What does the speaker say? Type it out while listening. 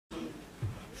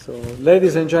So,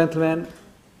 ladies and gentlemen,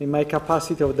 in my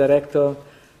capacity of director,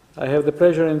 I have the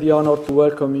pleasure and the honor to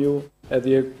welcome you at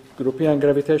the European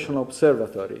Gravitational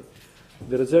Observatory,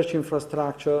 the research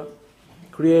infrastructure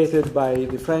created by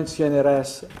the French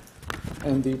CNRS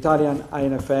and the Italian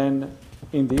INFN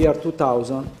in the year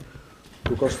 2000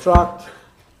 to construct,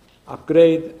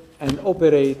 upgrade, and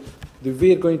operate the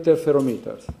VIRGO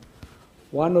interferometers,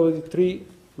 one of the three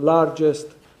largest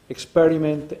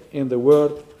experiments in the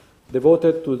world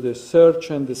devoted to the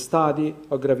search and the study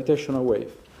of gravitational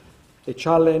waves, a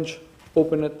challenge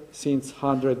opened since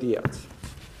 100 years.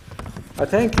 I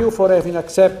thank you for having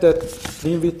accepted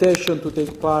the invitation to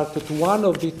take part to one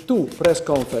of the two press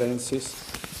conferences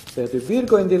that the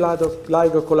VIRGO and the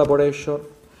LIGO collaboration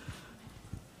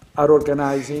are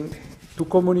organizing to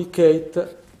communicate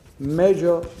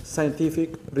major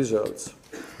scientific results.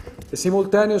 The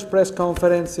simultaneous press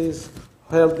conferences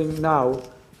held now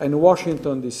in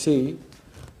Washington, D.C.,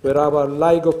 where our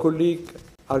LIGO colleagues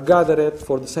are gathered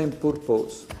for the same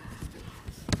purpose.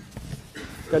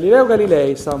 Galileo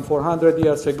Galilei, some 400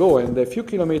 years ago, and a few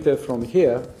kilometers from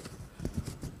here,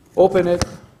 opened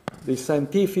the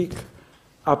scientific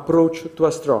approach to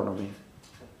astronomy.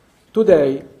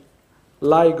 Today,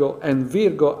 LIGO and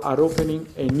VIRGO are opening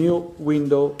a new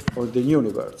window of the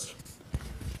universe.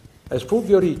 As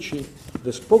Fulvio Ricci,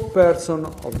 the spokesperson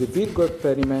of the VIRGO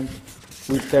experiment,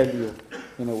 will tell you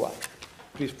in a while.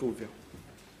 Please, Fulvio.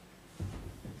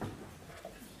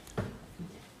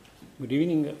 Good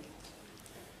evening.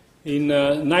 In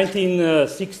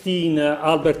 1916,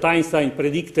 Albert Einstein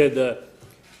predicted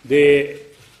the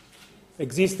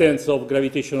existence of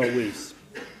gravitational waves.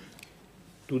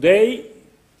 Today,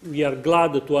 we are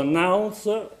glad to announce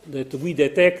that we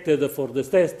detected for the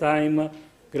first time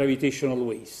gravitational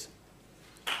waves.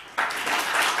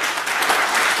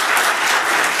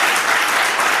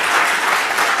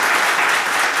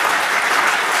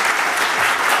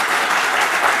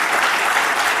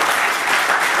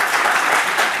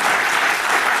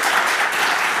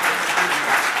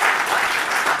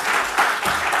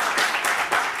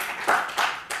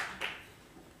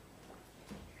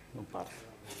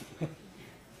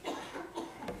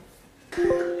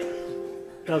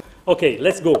 Okay,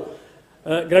 let's go.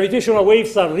 Gravitational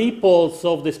waves are ripples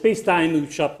of the space-time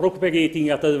which are propagating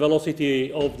at the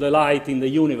velocity of the light in the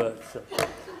universe.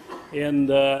 And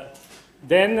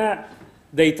then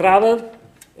they travel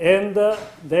and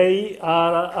they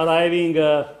are arriving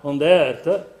on the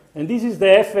Earth. And this is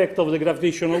the effect of the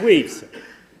gravitational waves.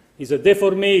 It's a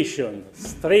deformation,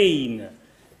 strain.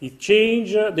 It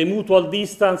changes the mutual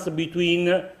distance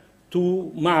between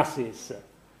two masses.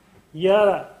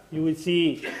 Here you will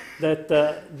see that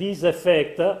this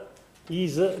effect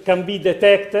can be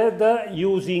detected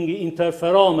using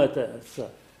interferometers.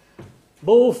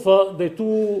 Both the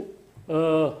two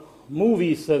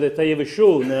movies that I have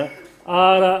shown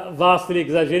are vastly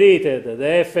exaggerated.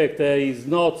 The effect is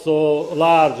not so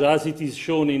large as it is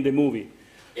shown in the movie.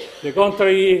 The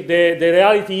contrary, the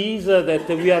reality is that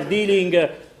we are dealing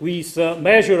with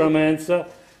measurements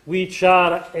which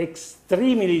are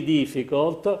extremely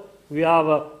difficult. We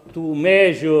have to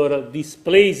measure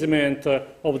displacement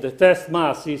of the test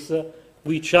masses,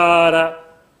 which are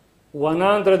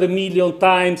 100 million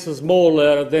times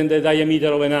smaller than the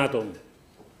diameter of an atom.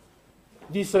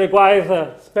 This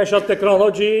requires special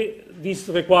technology. This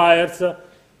requires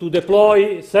to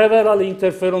deploy several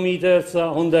interferometers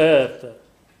on the Earth.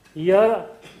 Here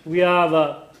we have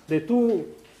the two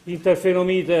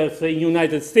interferometers in the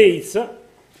United States,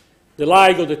 the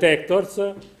LIGO detectors,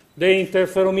 the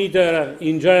interferometer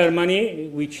in Germany,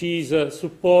 which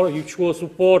was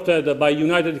supported by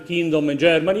United Kingdom and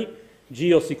Germany,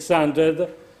 GEO 600,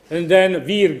 and then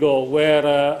VIRGO,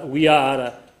 where we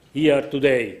are here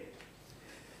today.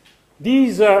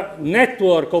 This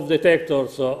network of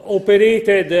detectors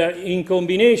operated in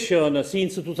combination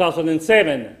since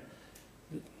 2007.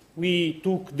 We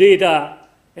took data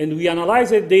and we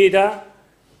analyzed data,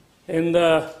 and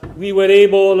we were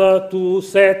able to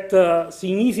set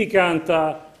significant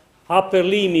upper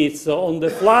limits on the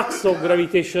flux of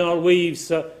gravitational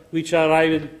waves which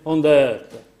arrived on the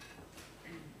Earth.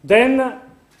 Then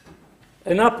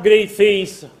an upgrade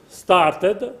phase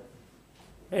started,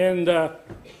 and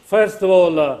first of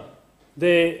all,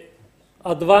 the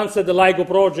advanced LIGO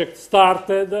project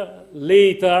started.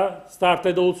 Later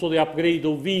started also the upgrade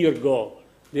of VIRGO,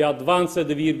 the advanced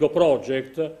VIRGO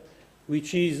project,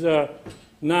 which is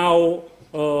now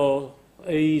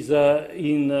we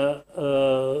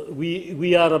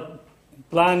are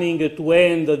planning to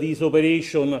end this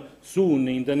operation soon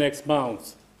in the next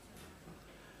months.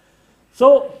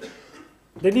 So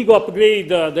The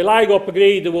LIGO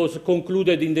upgrade was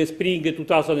concluded in the spring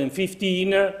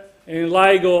 2015, and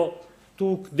LIGO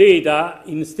took data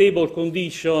in stable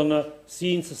condition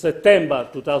since September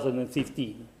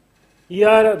 2015.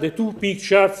 Here, the two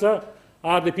pictures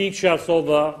are the pictures of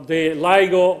the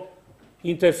LIGO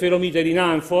interferometer in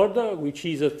Hanford, which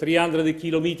is 300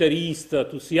 kilometers east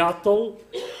to Seattle,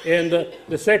 and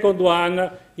the second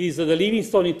one is the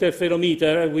Livingston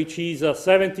interferometer, which is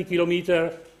 70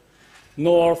 kilometers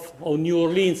north of New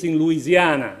Orleans in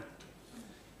Louisiana.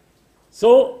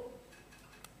 So,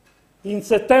 in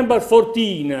September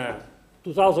 14,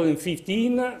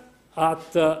 2015,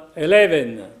 at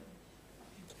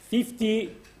 11:50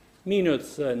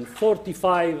 minutes and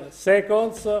 45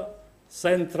 seconds,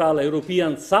 Central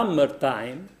European Summer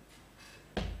Time,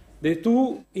 the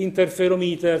two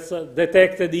interferometers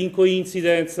detected in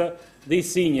coincidence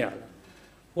this signal.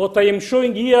 What I am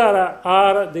showing here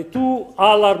are the two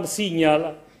alarm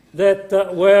signals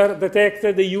that were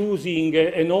detected using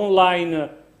an online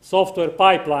software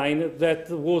pipeline that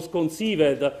was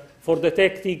conceived for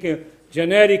detecting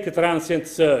generic transient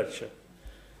search.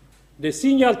 The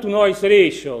signal-to-noise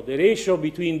ratio, the ratio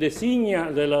between the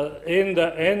signal and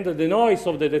the noise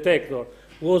of the detector,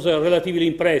 was relatively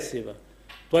impressive,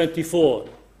 24.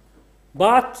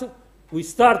 But we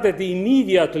started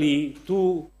immediately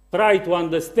to try to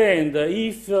understand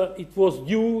if it was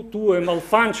due to a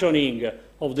malfunctioning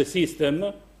of the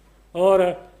system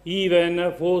or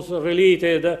even was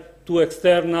related to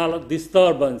external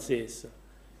disturbances.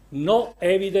 No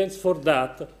evidence for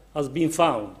that has been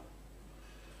found.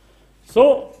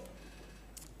 So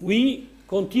we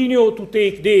continue to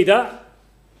take data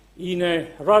in a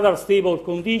rather stable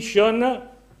condition,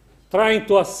 trying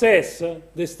to assess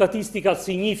the statistical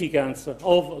significance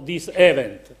of this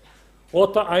event.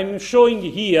 What I'm showing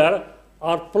here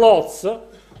are plots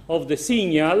of the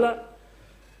signal.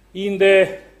 In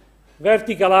the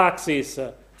vertical axis,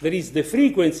 there is the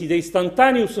frequency, the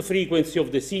instantaneous frequency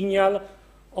of the signal.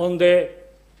 On the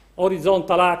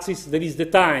horizontal axis, there is the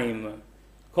time.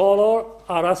 Color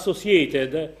are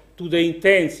associated to the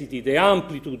intensity, the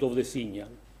amplitude of the signal.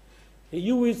 And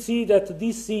you will see that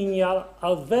this signal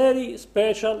has a very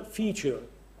special feature.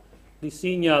 This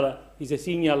signal is a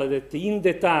signal that in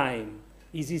the time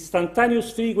its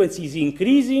instantaneous frequency is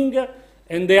increasing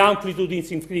and the amplitude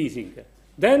is increasing.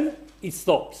 Then it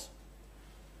stops.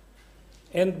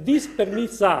 And this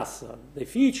permits us, the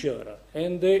feature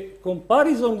and the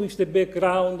comparison with the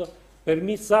background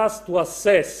permits us to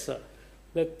assess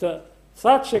that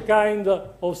such a kind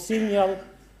of signal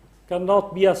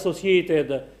cannot be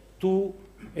associated to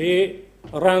a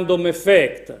random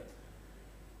effect.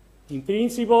 In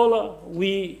principle,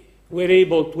 we were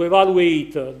able to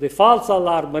evaluate the false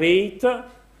alarm rate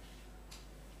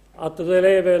at the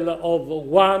level of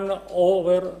 1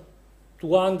 over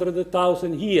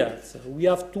 200,000 years. We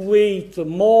have to wait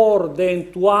more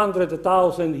than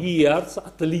 200,000 years,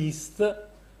 at least,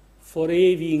 for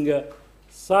having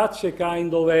such a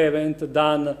kind of event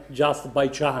done just by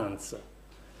chance.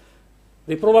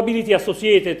 The probability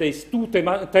associated is 2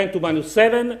 ×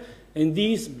 10⁻⁷, and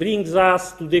this brings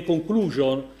us to the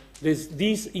conclusion that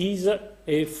this is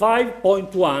a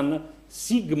 5.1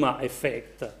 sigma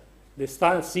effect. The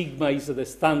sigma is the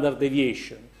standard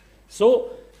deviation.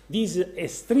 So this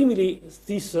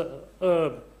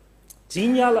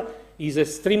signal is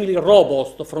extremely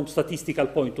robust from statistical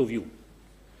point of view.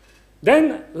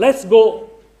 Then let's go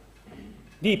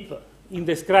deep in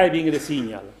describing the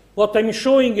signal. What I'm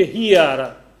showing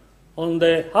here on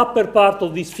the upper part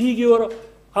of this figure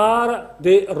are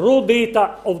the raw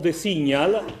data of the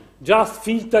signal, just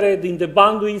filtered in the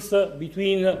bandwidth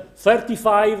between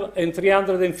 35 and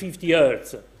 350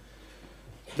 Hertz.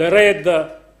 The red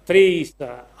trace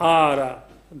are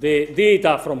the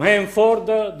data from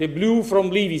Hanford, the blue from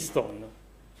Livingston.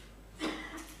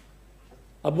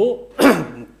 Above,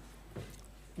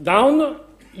 down,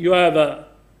 you have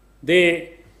the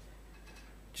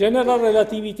general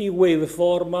relativity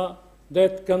waveform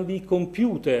that can be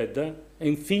computed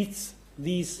and fits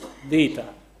this data.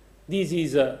 This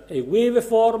is a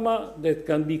waveform that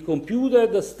can be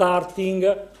computed starting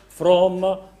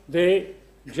from the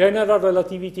general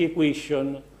relativity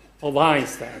equation of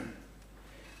Einstein.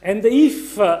 And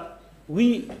if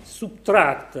we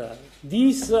subtract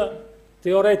this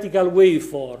theoretical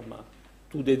waveform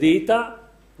to the data,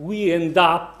 we end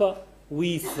up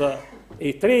with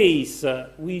a trace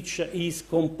which is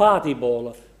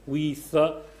compatible with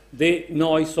the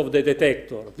noise of the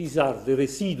detector. These are the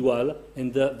residual,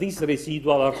 and these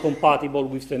residual are compatible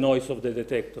with the noise of the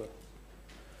detector.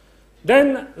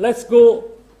 Then let's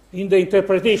go in the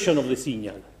interpretation of the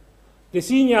signal. the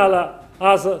signal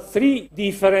has three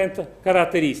different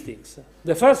characteristics.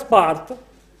 The first part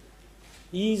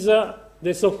is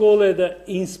the so-called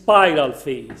in-spiral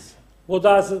phase. What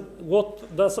does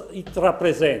it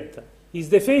represent? It's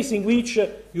the phase in which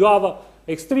you have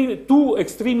two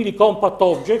extremely compact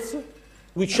objects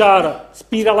which are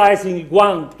spiralizing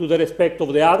one to the respect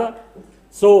of the other.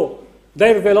 So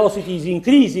their velocity is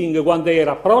increasing when they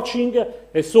are approaching,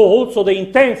 and so also the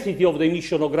intensity of the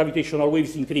emission of gravitational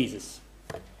waves increases.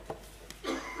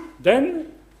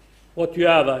 Then what you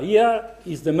have here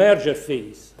is the merger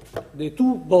phase. The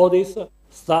two bodies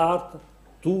start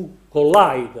to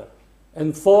collide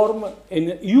and form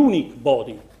a unique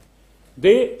body,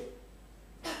 the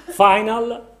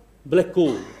final black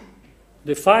hole.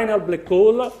 The final black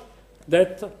hole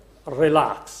that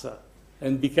relax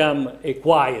and become a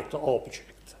quiet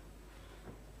object.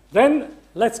 Then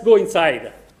let's go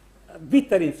inside, a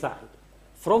bit inside.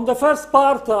 From the first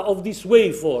part of this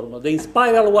waveform, the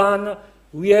in-spiral one,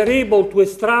 we are able to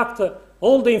extract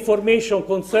all the information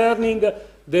concerning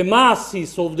the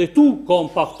masses of the two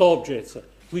compact objects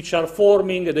which are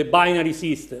forming the binary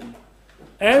system,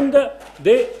 and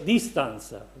the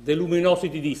distance, the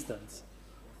luminosity distance.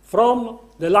 From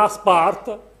the last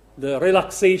part, the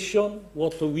relaxation,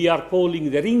 what we are calling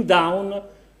the ring down,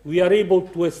 we are able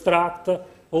to extract,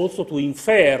 also to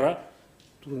infer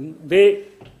the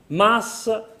mass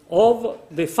of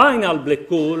the final black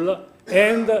hole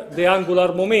and the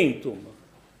angular momentum,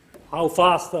 how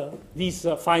fast this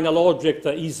final object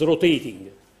is rotating.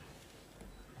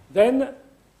 Then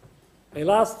a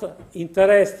last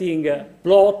interesting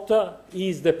plot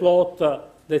is the plot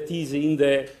that is in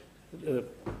the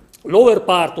lower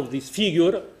part of this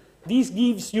figure. This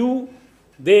gives you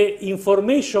the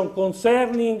information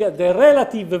concerning the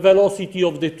relative velocity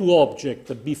of the two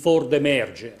objects before the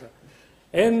merger.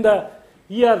 And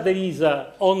here there is,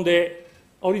 on the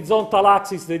horizontal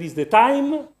axis, there is the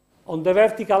time. On the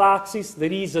vertical axis,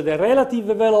 there is the relative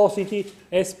velocity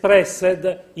expressed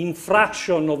in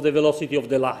fraction of the velocity of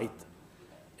the light.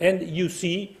 And you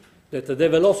see that the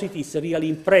velocity is really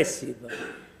impressive.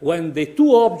 When the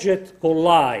two objects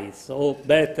collide, or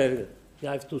better, I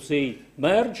have to say,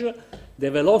 merge, the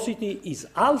velocity is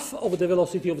half of the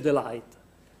velocity of the light.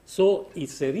 So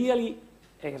it's really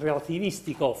a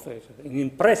relativistic offer, an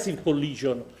impressive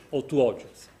collision of two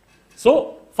objects.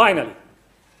 So, finally,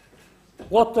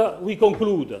 what we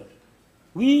conclude?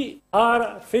 We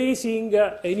are facing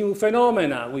a new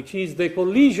phenomenon, which is the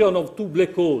collision of two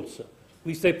black holes,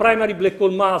 with a primary black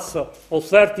hole mass of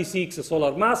 36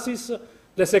 solar masses,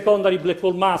 the secondary black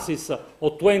hole masses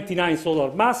of 29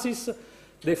 solar masses.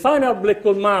 The final black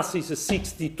hole mass is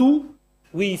 62,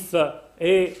 with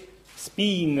a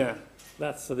spin,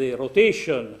 that's the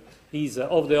rotation, is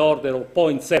of the order of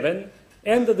 0.7,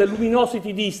 and the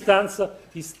luminosity distance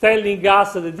is telling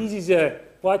us that this is a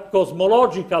quite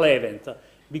cosmological event,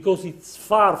 because it's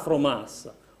far from us,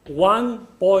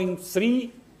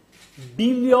 1.3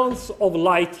 billions of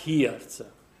light years.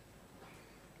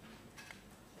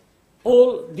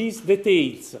 All these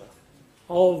details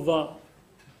of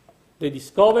the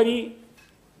discovery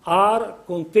are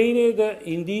contained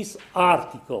in this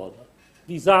article.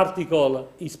 This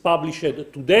article is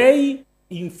published today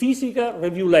in Physical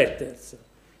Review Letters.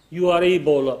 You are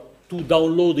able to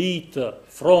download it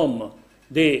from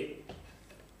the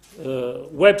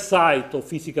website of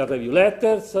Physical Review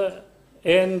Letters,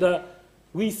 and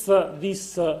with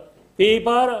this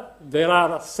paper there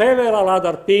are several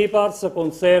other papers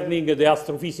concerning the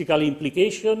astrophysical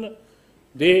implication,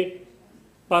 the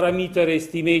parameter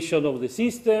estimation of the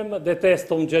system, the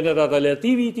test on general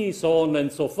relativity, so on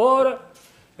and so forth.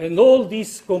 And all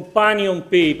these companion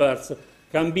papers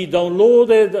can be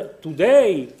downloaded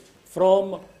today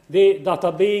from the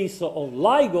database of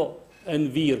LIGO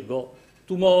and VIRGO,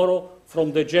 tomorrow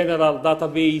from the general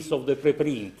database of the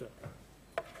preprint.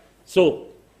 So,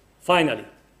 finally,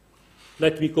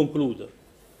 let me conclude.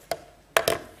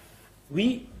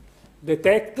 We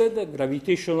detected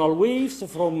gravitational waves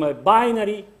from a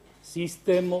binary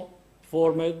system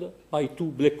formed by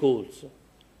two black holes.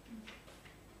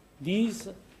 This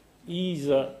is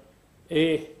the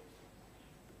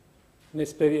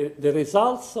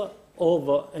results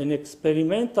of an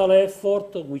experimental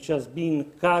effort which has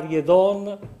been carried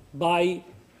on by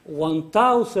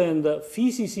 1,000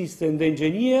 physicists and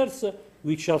engineers,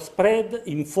 which are spread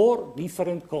in 4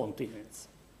 different continents.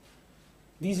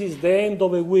 This is the end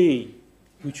of a way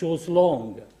which was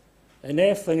long, and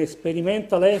an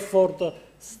experimental effort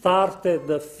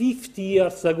started 50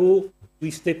 years ago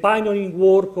with the pioneering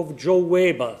work of Joe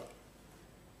Weber.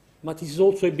 But it is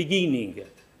also a beginning.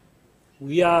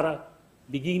 We are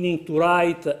beginning to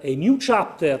write a new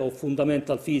chapter of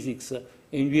fundamental physics,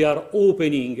 and we are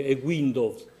opening a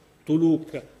window to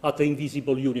look at the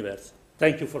invisible universe.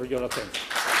 Thank you for your attention.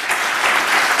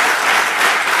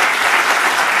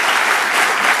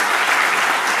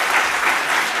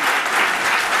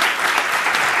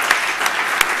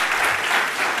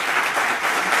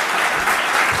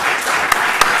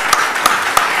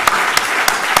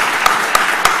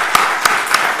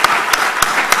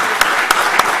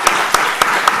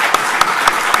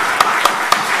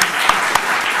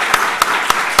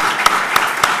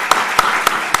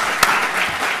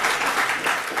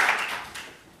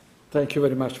 Thank you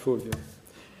very much, Fulvio.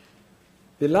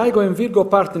 The LIGO and VIRGO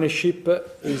partnership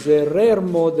is a rare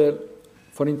model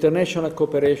for international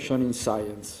cooperation in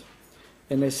science,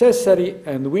 a necessary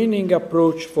and winning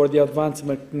approach for the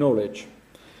advancement of knowledge.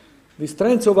 The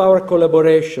strength of our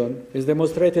collaboration is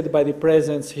demonstrated by the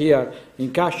presence here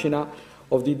in Cascina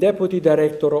of the Deputy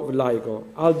Director of LIGO,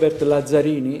 Albert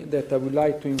Lazzarini, that I would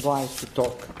like to invite to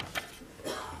talk.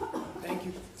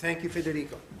 Thank you,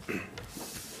 Federico.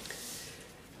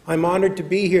 I'm honored to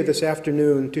be here this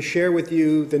afternoon to share with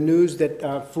you the news that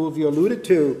Fulvio alluded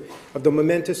to of the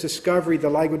momentous discovery the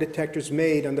LIGO detectors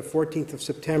made on the 14th of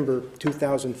September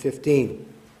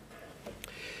 2015.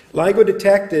 LIGO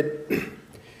detected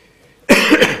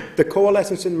the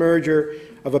coalescence and merger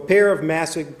of a pair of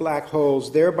massive black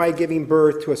holes, thereby giving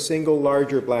birth to a single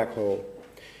larger black hole.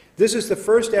 This is the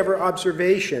first ever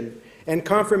observation and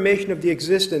confirmation of the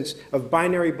existence of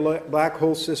binary black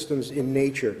hole systems in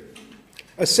nature.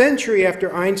 A century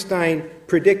after Einstein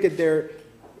predicted their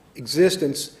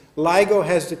existence, LIGO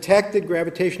has detected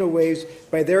gravitational waves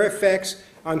by their effects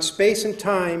on space and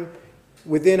time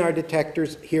within our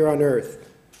detectors here on Earth.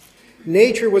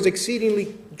 Nature was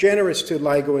exceedingly generous to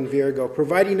LIGO and VIRGO,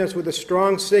 providing us with a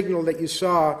strong signal that you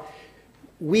saw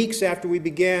weeks after we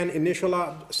began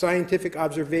initial scientific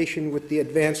observation with the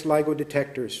advanced LIGO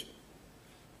detectors.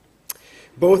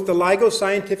 Both the LIGO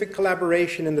scientific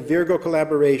collaboration and the VIRGO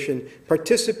collaboration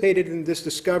participated in this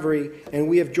discovery, and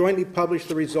we have jointly published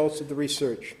the results of the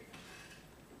research.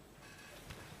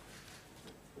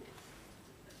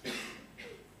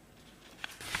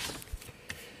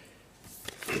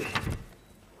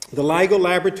 The LIGO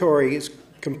laboratory is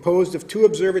composed of two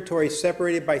observatories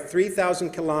separated by 3,000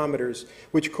 kilometers,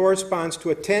 which corresponds to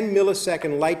a 10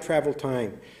 millisecond light travel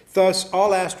time. Thus,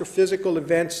 all astrophysical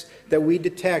events that we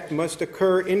detect must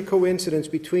occur in coincidence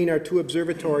between our two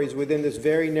observatories within this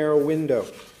very narrow window.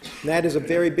 And that is a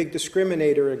very big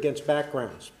discriminator against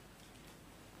backgrounds.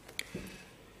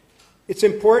 It's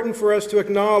important for us to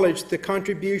acknowledge the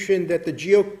contribution that the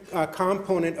geo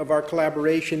component of our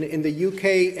collaboration in the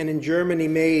UK and in Germany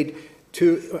made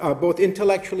to both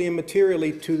intellectually and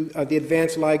materially to the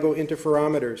advanced LIGO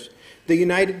interferometers. The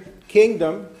United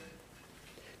Kingdom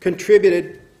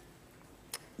contributed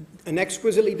an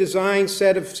exquisitely designed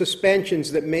set of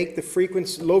suspensions that make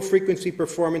the low-frequency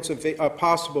performance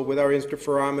possible with our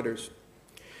interferometers.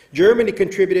 Germany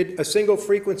contributed a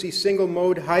single-frequency,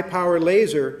 single-mode, high-power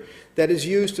laser that is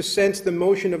used to sense the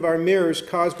motion of our mirrors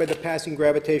caused by the passing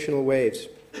gravitational waves.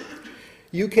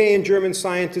 UK and German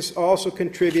scientists also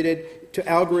contributed to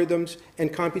algorithms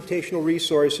and computational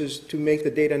resources to make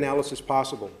the data analysis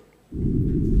possible.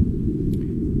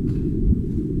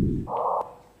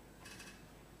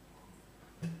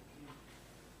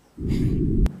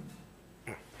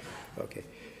 Okay.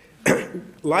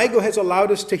 LIGO has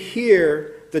allowed us to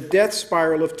hear the death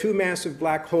spiral of two massive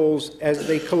black holes as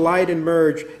they collide and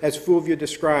merge, as Fulvio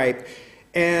described.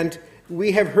 And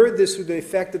we have heard this through the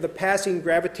effect of the passing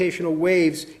gravitational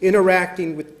waves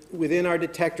interacting within our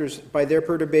detectors by their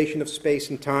perturbation of space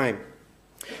and time.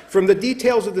 From the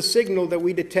details of the signal that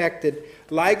we detected,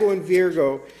 LIGO and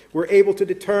VIRGO were able to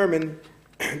determine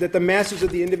that the masses of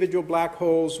the individual black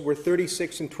holes were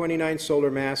 36 and 29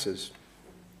 solar masses.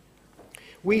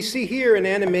 We see here an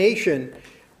animation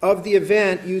of the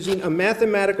event using a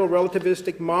mathematical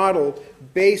relativistic model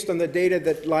based on the data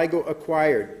that LIGO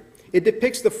acquired. It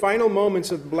depicts the final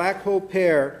moments of the black hole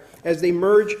pair as they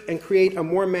merge and create a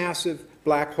more massive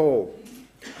black hole.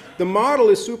 The model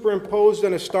is superimposed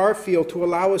on a star field to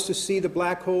allow us to see the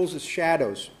black holes as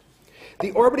shadows.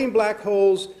 The orbiting black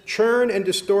holes churn and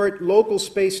distort local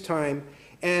space-time,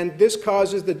 and this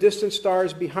causes the distant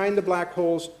stars behind the black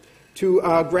holes to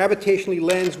gravitationally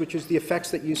lens, which is the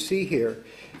effects that you see here.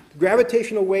 The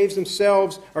gravitational waves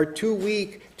themselves are too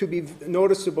weak to be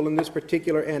noticeable in this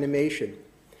particular animation.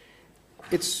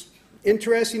 It's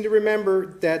interesting to remember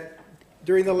that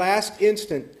during the last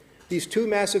instant, these two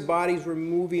massive bodies were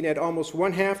moving at almost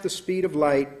 1/2 the speed of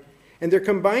light, and their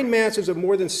combined masses of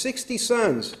more than 60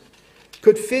 suns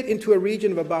could fit into a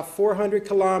region of about 400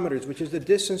 kilometers, which is the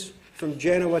distance from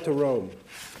Genoa to Rome.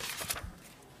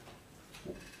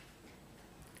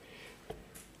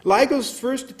 LIGO's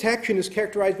first detection is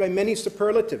characterized by many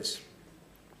superlatives.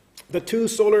 The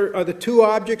two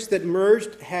objects that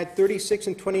merged had 36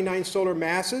 and 29 solar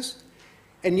masses,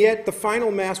 and yet the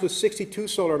final mass was 62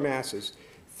 solar masses.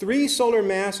 3 solar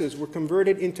masses were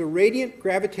converted into radiant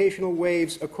gravitational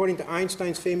waves according to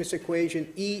Einstein's famous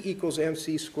equation E equals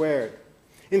mc squared.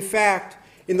 In fact,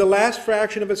 in the last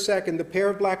fraction of a second, the pair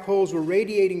of black holes were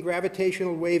radiating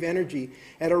gravitational wave energy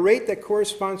at a rate that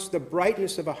corresponds to the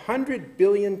brightness of 100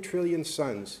 billion trillion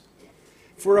suns.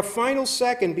 For a final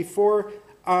second before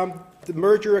the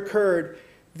merger occurred,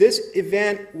 this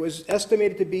event was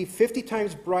estimated to be 50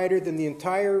 times brighter than the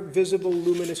entire visible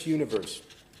luminous universe,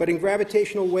 but in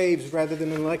gravitational waves rather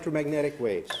than in electromagnetic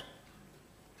waves.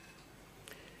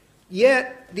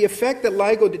 Yet, the effect that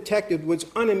LIGO detected was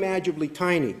unimaginably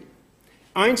tiny.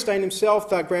 Einstein himself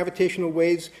thought gravitational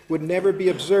waves would never be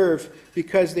observed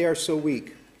because they are so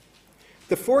weak.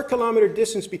 The 4-kilometer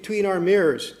distance between our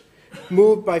mirrors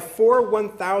moved by 4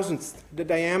 1,000ths the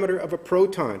diameter of a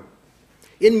proton.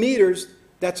 In meters,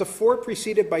 that's a 4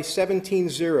 preceded by 17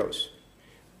 zeros.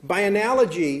 By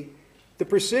analogy, the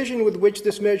precision with which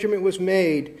this measurement was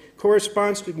made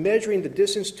corresponds to measuring the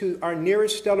distance to our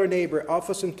nearest stellar neighbor,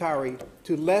 Alpha Centauri,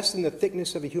 to less than the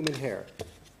thickness of a human hair.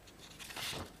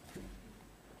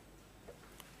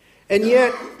 And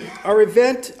yet, our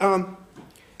event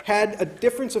had a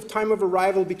difference of time of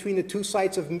arrival between the two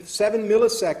sites of 7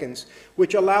 milliseconds,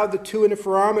 which allowed the two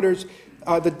interferometers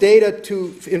the data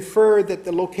to infer that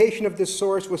the location of this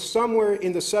source was somewhere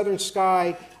in the southern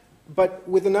sky, but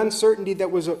with an uncertainty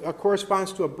that was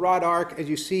corresponds to a broad arc, as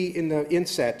you see in the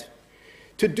inset.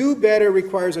 To do better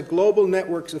requires a global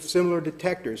network of similar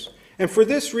detectors. And for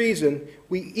this reason,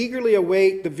 we eagerly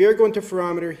await the VIRGO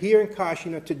interferometer here in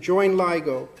Cascina to join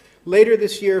LIGO later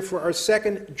this year for our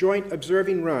second joint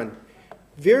observing run.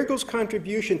 VIRGO's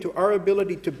contribution to our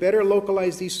ability to better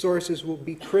localize these sources will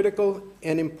be critical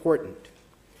and important.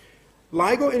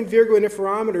 LIGO and VIRGO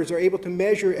interferometers are able to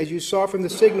measure, as you saw from the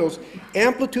signals,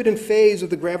 amplitude and phase of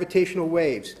the gravitational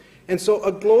waves. And so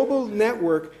a global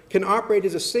network can operate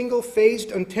as a single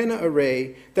phased antenna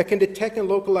array that can detect and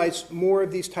localize more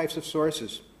of these types of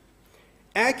sources.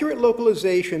 Accurate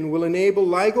localization will enable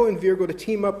LIGO and VIRGO to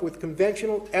team up with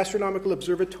conventional astronomical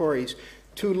observatories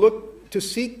to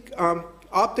seek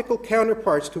optical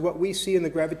counterparts to what we see in the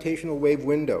gravitational wave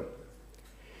window.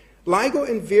 LIGO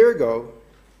and VIRGO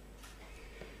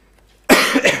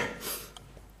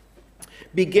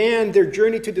began their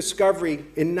journey to discovery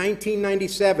in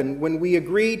 1997 when we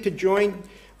agreed to join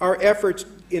our efforts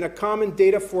in a common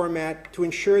data format to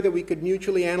ensure that we could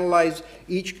mutually analyze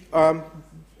each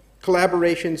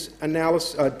collaboration's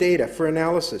data for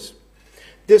analysis.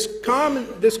 This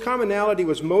commonality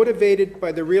was motivated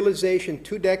by the realization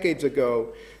 2 decades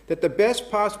ago that the best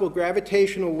possible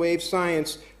gravitational wave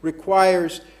science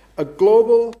requires a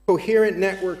global, coherent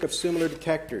network of similar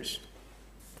detectors.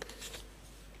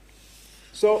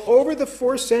 So over the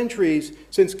 4 centuries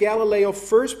since Galileo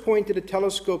first pointed a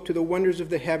telescope to the wonders of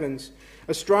the heavens,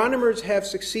 astronomers have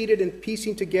succeeded in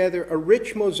piecing together a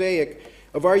rich mosaic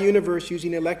of our universe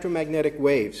using electromagnetic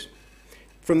waves,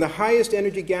 from the highest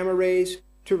energy gamma rays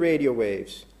to radio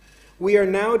waves. We are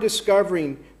now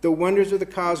discovering the wonders of the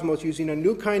cosmos using a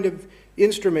new kind of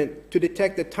instrument to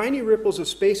detect the tiny ripples of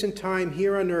space and time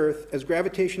here on Earth as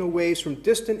gravitational waves from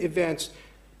distant events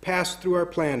pass through our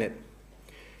planet.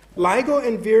 LIGO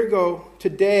and VIRGO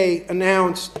today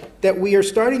announced that we are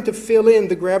starting to fill in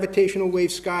the gravitational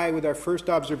wave sky with our first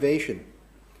observation.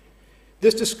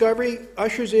 This discovery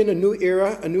ushers in a new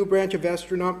era, a new branch of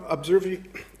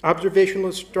observational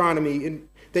astronomy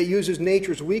that uses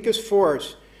nature's weakest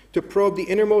force to probe the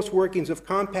innermost workings of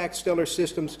compact stellar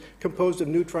systems composed of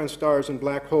neutron stars and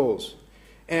black holes.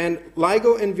 And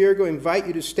LIGO and VIRGO invite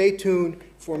you to stay tuned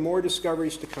for more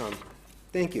discoveries to come.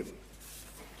 Thank you.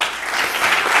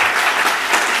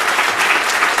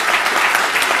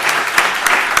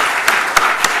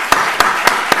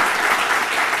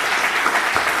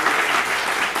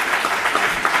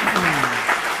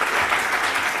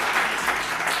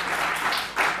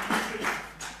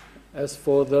 As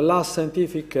for the last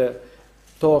scientific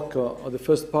talk of the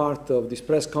first part of this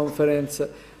press conference,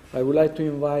 I would like to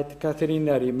invite Catherine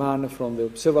Riemann from the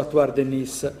Observatoire de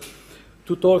Nice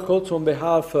to talk also on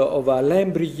behalf of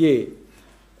Alain Brillet,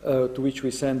 to which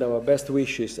we send our best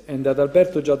wishes, and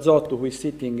Adalberto Giazzotto, who is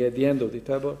sitting at the end of the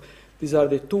table. These are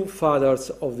the 2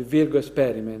 fathers of the VIRGO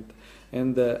experiment.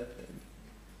 And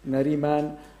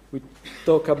Riemann we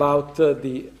talk about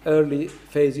the early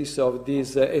phases of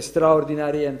this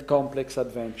extraordinary and complex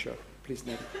adventure. Please,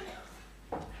 Nelly.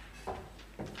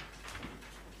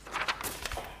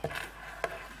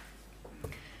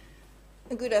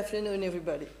 Good afternoon,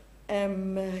 everybody.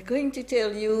 I'm going to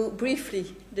tell you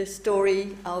briefly the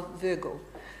story of VIRGO.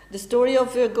 The story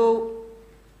of VIRGO,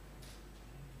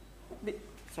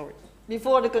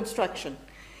 before the construction,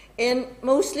 and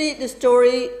mostly the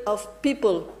story of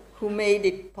people who made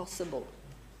it possible.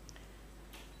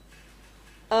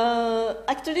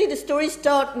 Actually, the story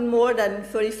started more than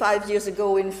 35 years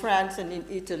ago in France and in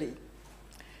Italy.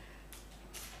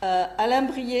 Alain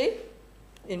Brié,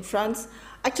 in France.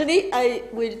 Actually, I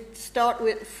will start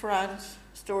with France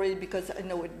story because I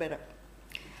know it better.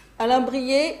 Alain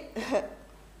Brié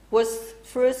was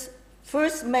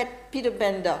first met Peter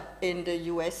Bender in the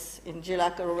US, in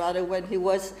Gila, Colorado, when he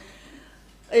was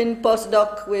in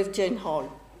postdoc with Jane Hall.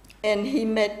 And he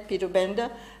met Peter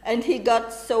Bender, and he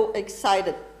got so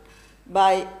excited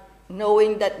by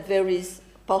knowing that there is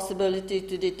possibility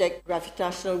to detect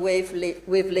gravitational wave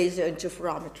with laser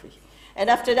interferometry.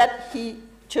 And after that, he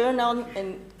turned on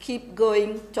and keep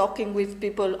going, talking with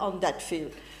people on that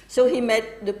field. So he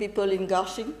met the people in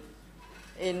Garching,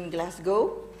 in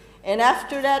Glasgow, and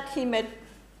after that he met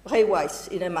Ray Weiss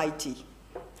in MIT.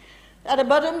 At the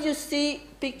bottom you see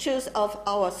pictures of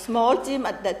our small team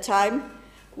at that time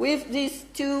with these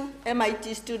two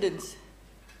MIT students.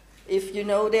 If you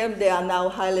know them, they are now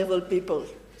high-level people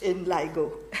in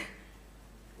LIGO.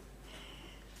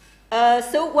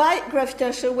 So why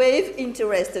gravitational wave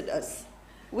interested us?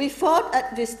 We thought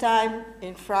at this time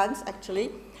in France,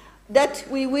 actually, that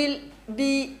it will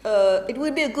be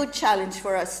a good challenge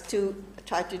for us to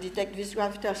try to detect this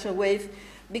gravitational wave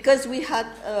because we had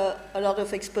a lot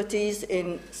of expertise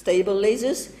in stable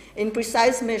lasers, in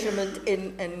precise measurement,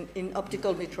 in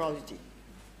optical metrology.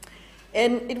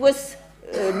 And it was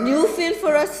a new field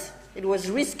for us. It was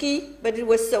risky, but it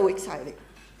was so exciting.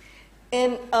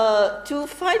 And to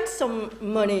find some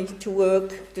money to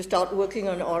start working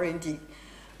on R&D,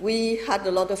 we had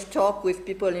a lot of talk with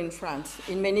people in France,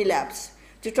 in many labs,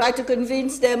 to try to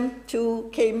convince them to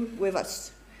come with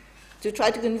us, to try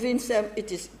to convince them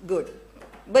it is good.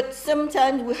 But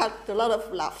sometimes we had a lot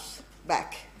of laughs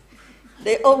back.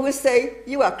 They always say,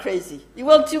 you are crazy. You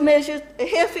want to measure a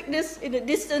hair thickness in a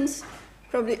distance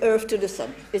from the Earth to the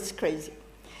Sun. It's crazy.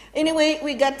 Anyway,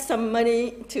 we got some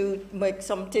money to make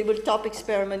some tabletop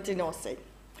experiment in Orsay.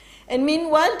 And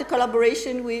meanwhile, the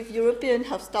collaboration with Europeans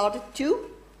have started too.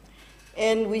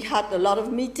 And we had a lot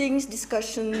of meetings,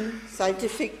 discussion,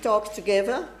 scientific talks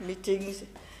together, meetings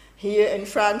here in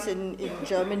France, in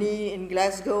Germany, in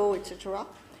Glasgow, etc.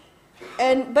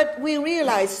 But we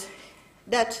realized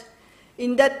that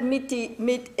in that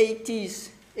mid-80s,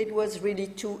 it was really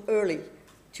too early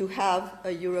to have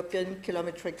a European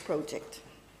kilometric project.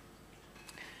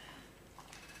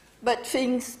 But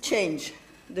things changed.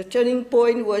 The turning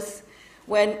point was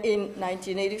when in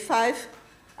 1985,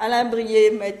 Alain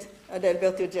Brié met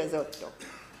Adalberto Giazzotto.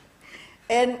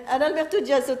 And Adalberto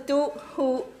Giazzotto,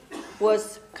 who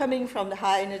was coming from the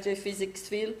high energy physics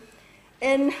field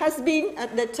and has been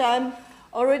at that time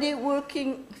already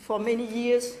working for many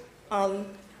years on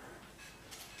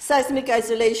seismic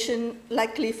isolation,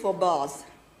 likely for bars,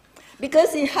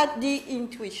 because he had the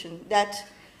intuition that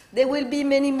there will be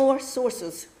many more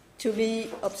sources to be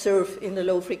observed in the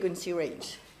low frequency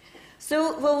range.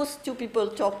 So those two people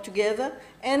talked together,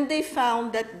 and they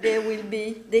found that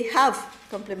they have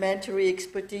complementary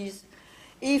expertise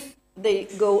if they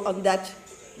go on that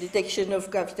detection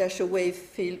of gravitational wave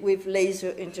field with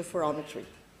laser interferometry.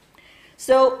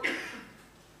 So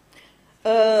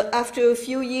after a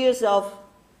few years of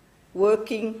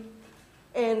working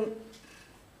and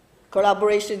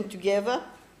collaboration together,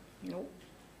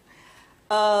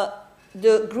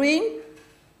 the green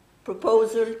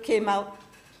proposal came out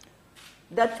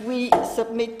that we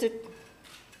submitted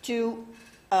to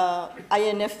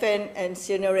INFN and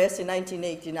CNRS in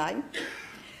 1989.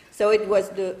 So it was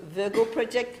the VIRGO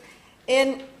project.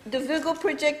 And the VIRGO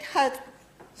project had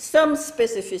some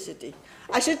specificity.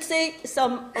 I should say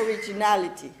some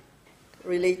originality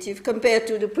relative compared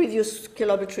to the previous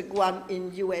kilometric one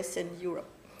in US and Europe.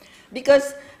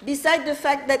 Because besides the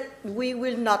fact that we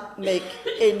will not make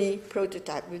any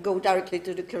prototype, we go directly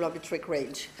to the kilometric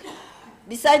range.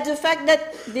 Besides the fact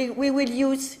that we will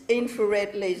use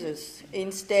infrared lasers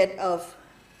instead of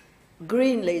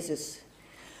green lasers,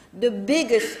 the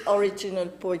biggest original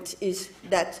point is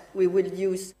that we will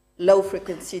use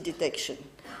low-frequency detection,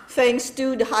 thanks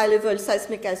to the high-level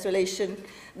seismic isolation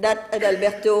that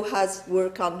Adalberto has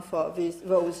worked on for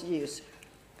those years.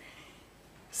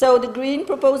 So the green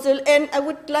proposal, and I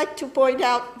would like to point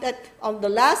out that on the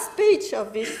last page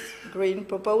of this green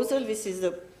proposal, this is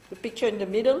the picture in the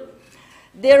middle,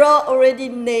 there are already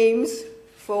names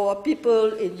for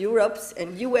people in Europe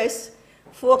and US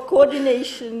for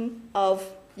coordination of,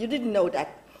 you didn't know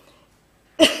that,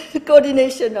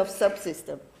 coordination of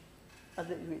subsystem of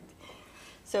the grid.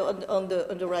 So on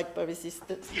the right part is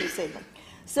the same one.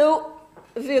 So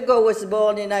VIRGO was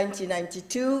born in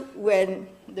 1992 when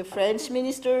the French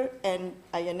minister and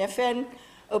INFN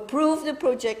approved the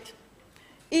project,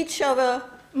 each other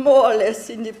more or less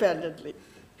independently.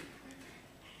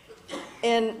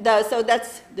 And so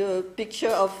that's the picture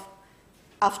of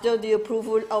after the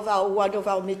approval of one of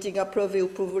our meeting, approved the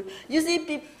approval. You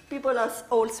see people are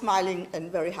all smiling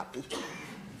and very happy.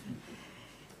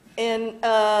 And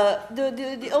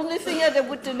the only thing I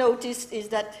would notice is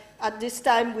that at this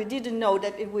time we didn't know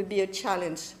that it would be a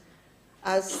challenge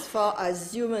as far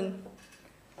as human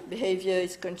behavior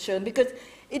is concerned, because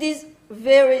it is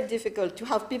very difficult to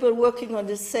have people working on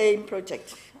the same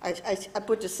project. I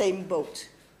put the same boat,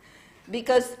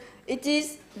 because it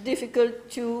is difficult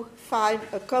to find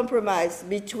a compromise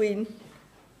between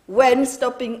when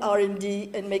stopping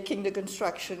R&D and making the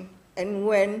construction and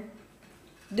when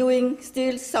doing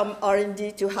still some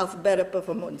R&D to have better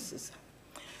performances.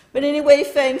 But anyway,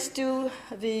 thanks to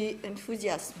the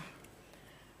enthusiasm,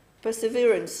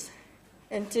 perseverance,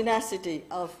 and tenacity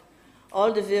of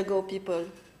all the VIRGO people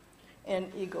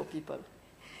and EGO people,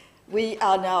 we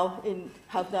are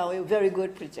have now a very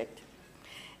good project.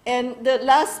 And the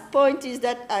last point is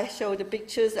that I show the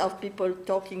pictures of people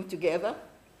talking together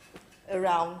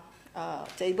around a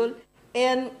table,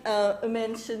 and a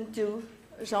mention to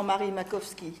Jean-Marie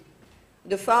Makowski,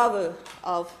 the father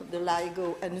of the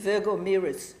LIGO and VIRGO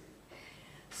mirrors,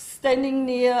 standing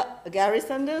near Gary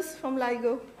Sanders from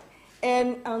LIGO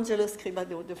and Angelo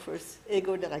Scribano, the first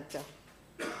EGO director.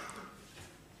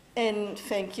 And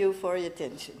thank you for your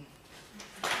attention.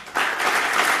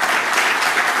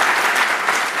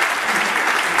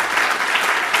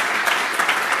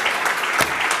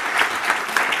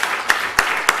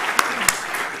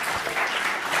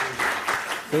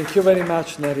 Thank you very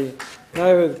much, Neri. Now I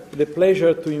have the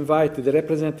pleasure to invite the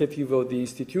representative of the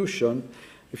institution.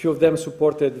 A few of them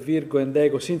supported VIRGO and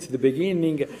EGO since the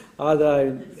beginning.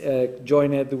 Others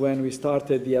joined when we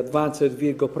started the Advanced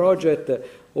VIRGO project,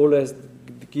 always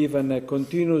given a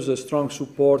continuous strong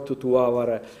support to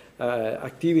our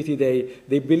activity.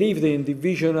 They believed in the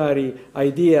visionary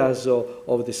ideas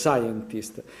of the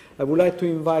scientists. I would like to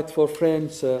invite for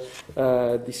friends the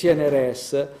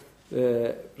CNRS,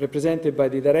 represented by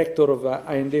the director of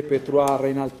AND Petroir,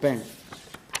 Reynald Pen.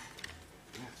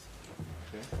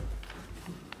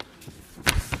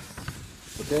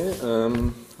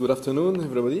 Okay, good afternoon,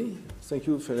 everybody. Thank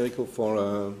you, Federico,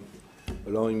 for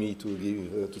allowing me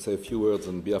to say a few words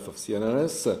on behalf of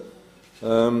CNRS.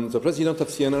 The president of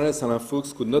CNRS, Alain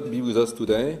Fuchs, could not be with us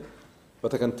today,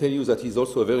 but I can tell you that he's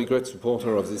also a very great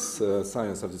supporter of this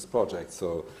science, of this project.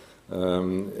 So,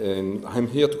 and I'm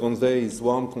here to convey his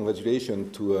warm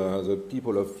congratulations to the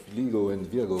people of LIGO and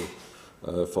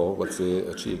VIRGO for what they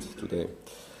achieved today.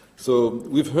 So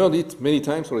we've heard it many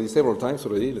times already, several times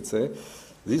already, let's say.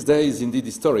 This day is indeed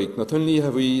historic. Not only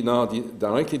have we now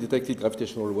directly detected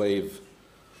gravitational wave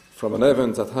from an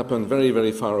event that happened very,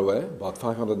 very far away, about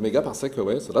 500 megaparsec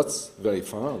away, so that's very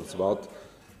far. It's about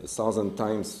 1,000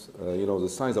 times, the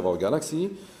size of our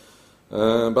galaxy.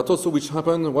 But also which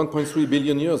happened 1.3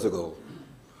 billion years ago.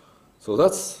 So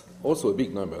that's also a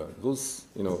big number. Those,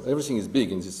 everything is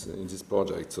big in this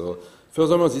project. So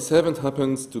furthermore, this event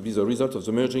happens to be the result of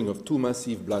the merging of two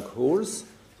massive black holes.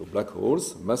 So black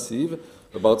holes, massive,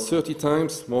 about 30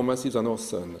 times more massive than our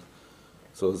sun.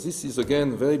 So this is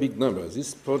again very big number.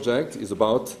 This project is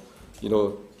about,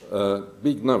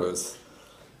 big numbers.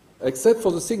 Except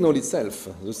for the signal itself.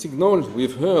 The signal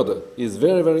we've heard is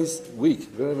very, very weak,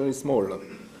 very, very small.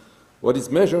 What is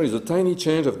measured is a tiny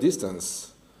change of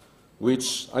distance,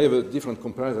 which I have a different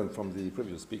comparison from the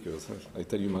previous speakers. I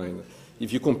tell you mine.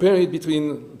 If you compare it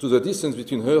to the distance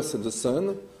between Earth and the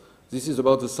Sun, this is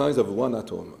about the size of one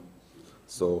atom.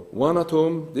 So one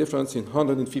atom difference in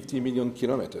 150 million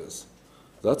kilometers.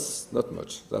 That's not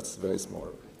much. That's very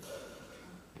small.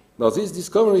 Now, this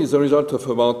discovery is a result of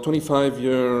about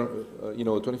 25-year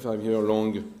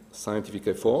long scientific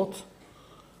effort,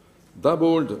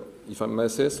 doubled, if I may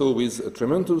say so, with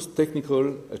tremendous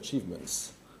technical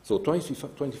achievements. So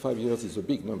 25 years is a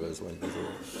big number as well.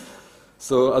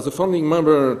 So as a founding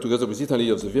member, together with Italy,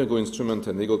 of the VIRGO Instrument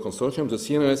and EGO Consortium, the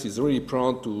CNRS is really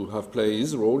proud to have played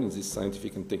its role in this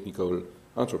scientific and technical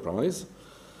enterprise.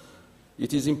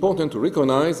 it is important to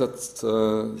recognize that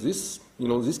this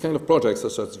kind of projects,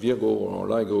 such as VIRGO or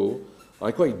LIGO,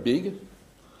 are quite big.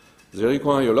 They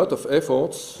require a lot of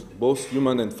efforts, both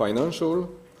human and financial,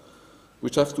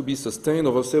 which have to be sustained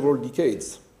over several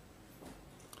decades.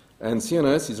 And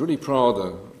CNRS is really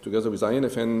proud, together with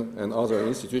INFN and other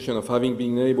institutions, of having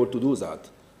been able to do that.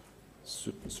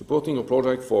 Supporting a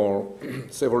project for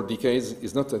several decades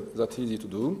is not that easy to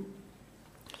do.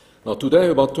 Now, today,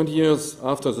 about 20 years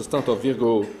after the start of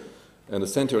VIRGO and a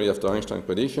century after Einstein's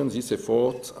prediction, these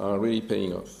efforts are really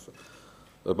paying off.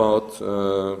 About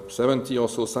 70 or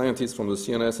so scientists from the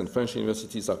CNRS and French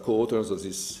universities are co-authors of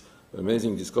this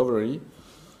amazing discovery,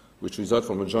 which results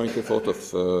from a joint effort of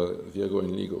VIRGO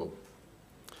and LIGO.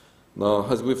 Now,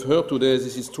 as we've heard today,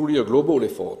 this is truly a global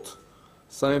effort.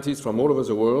 Scientists from all over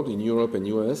the world, in Europe and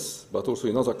US, but also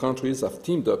in other countries, have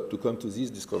teamed up to come to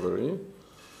this discovery.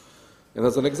 And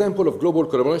as an example of global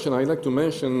collaboration, I'd like to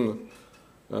mention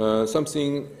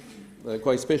something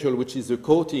quite special, which is the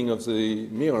coating of the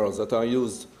mirrors that are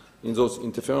used in those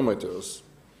interferometers.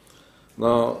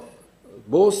 Now,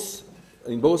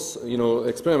 in both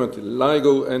experiments,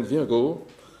 LIGO and VIRGO,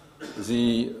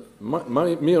 the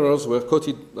mirrors were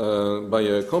coated by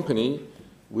a company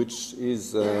which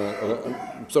is, by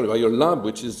a lab,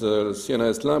 which is a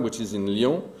CNRS lab, which is in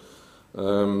Lyon,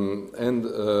 and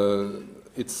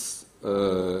it's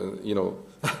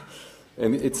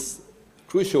and it's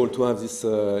crucial to have this,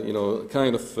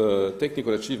 kind of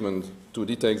technical achievement to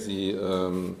detect the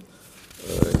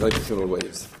gravitational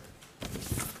waves.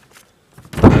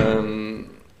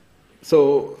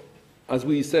 So, as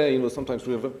we say, sometimes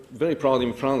we are very proud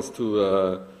in France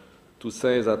to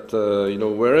say that,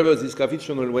 wherever these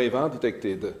gravitational waves are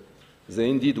detected, they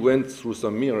indeed went through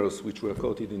some mirrors which were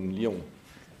coated in Lyon,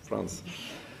 France.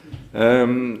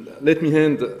 Let me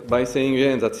end by saying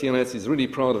again that CNRS is really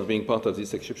proud of being part of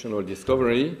this exceptional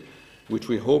discovery, which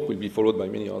we hope will be followed by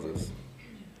many others.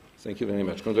 Thank you very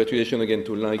much. Congratulations again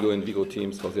to LIGO and VIRGO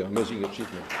teams for their amazing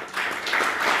achievement.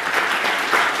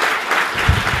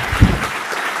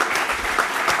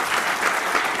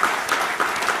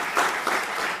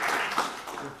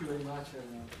 Thank you very much.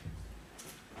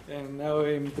 And now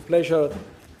it's a pleasure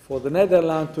for the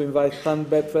Netherlands to invite Tan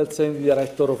Bedveldsen,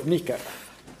 director of NICA.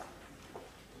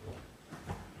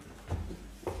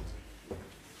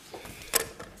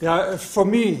 Yeah, for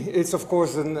me, it's of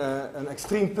course an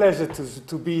extreme pleasure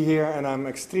to be here, and I'm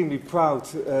extremely proud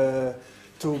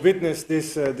to witness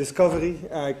this discovery.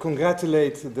 I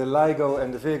congratulate the LIGO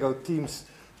and the VIRGO teams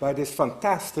by this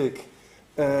fantastic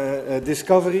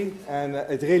discovery, and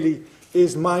it really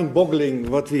is mind-boggling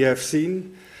what we have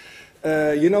seen.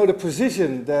 The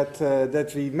precision that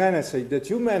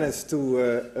you managed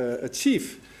to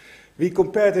achieve. We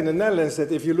compared in the Netherlands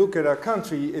that if you look at our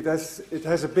country, it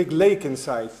has a big lake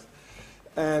inside.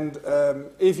 And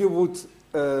if you would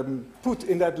put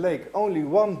in that lake only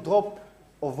one drop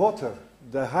of water,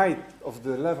 the height of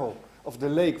the level of the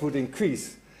lake would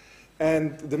increase.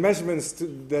 And the measurements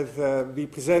that we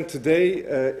present today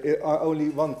are only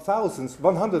 100,000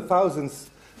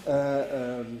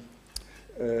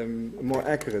 more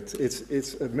accurate.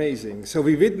 It's amazing. So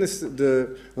we witnessed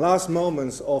the last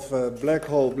moments of black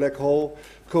hole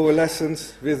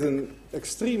coalescence with an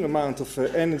extreme amount of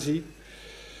energy.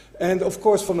 And of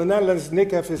course, from the Netherlands,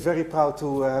 NICAF is very proud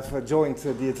to have joined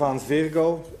the advanced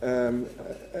VIRGO,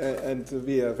 and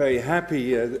we are very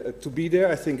happy to be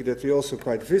there. I think that we're also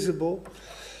quite visible.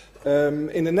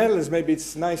 In the Netherlands, maybe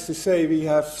it's nice to say we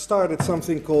have started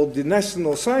something called the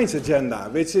National Science Agenda,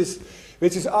 which is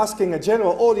asking a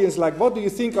general audience, like, what do you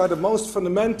think are the most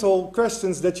fundamental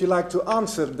questions that you like to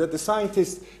answer, that the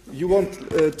scientists you want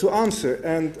to answer?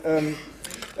 And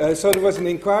so there was an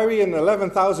inquiry, and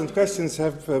 11,000 questions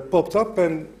have popped up,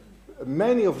 and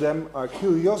many of them are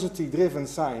curiosity-driven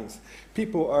science.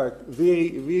 People are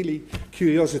really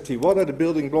curiosity. What are the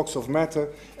building blocks of matter,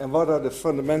 and what are the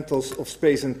fundamentals of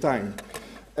space and time?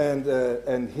 And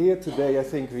here today, I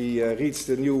think we reached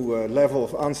a new level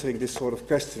of answering this sort of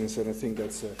questions, and I think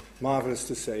that's marvelous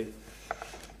to say.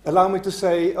 Allow me to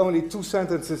say only 2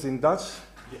 sentences in Dutch.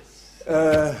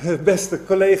 Yes. Beste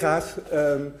collega's,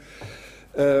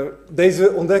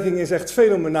 deze ontdekking is echt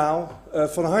fenomenaal.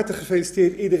 Van harte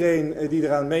gefeliciteerd iedereen die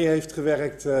eraan mee heeft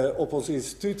gewerkt op ons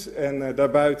instituut en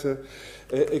daarbuiten.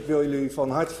 Ik wil jullie van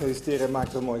harte feliciteren en maak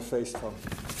er een mooi feest van.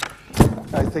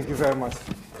 I thank you very much.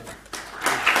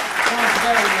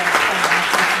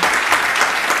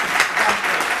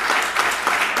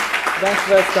 Thanks,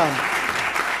 Welcome.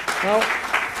 Now,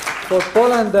 for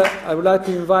Poland, I would like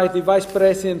to invite the Vice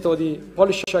President of the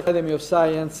Polish Academy of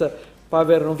Science,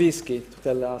 Paweł Nowicki, to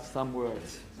tell us some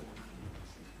words.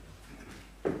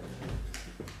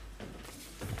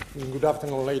 Good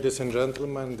afternoon, ladies and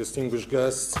gentlemen, distinguished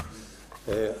guests.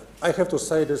 I have to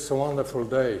say this is a wonderful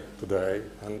day today,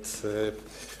 and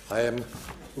I am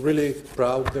really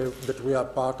proud that we are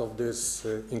part of this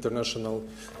international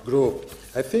group.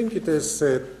 I think it is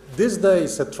this day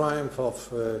is a triumph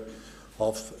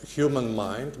of human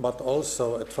mind, but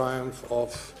also a triumph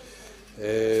of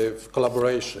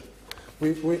collaboration.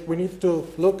 We need to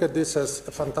look at this as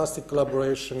a fantastic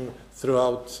collaboration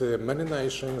throughout many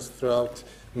nations, throughout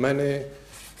many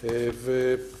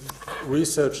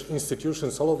research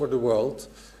institutions all over the world.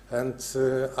 And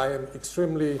I am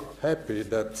extremely happy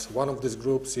that one of these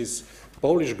groups is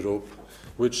Polish group,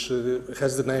 which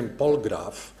has the name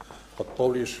Polgraf, or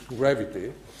Polish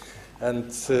Gravity. And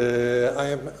I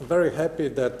am very happy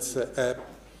that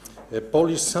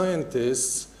Polish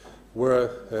scientists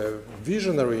were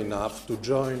visionary enough to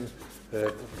join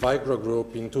VIRGO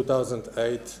group in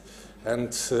 2008.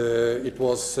 And it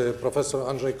was Professor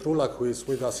Andrzej Królak, who is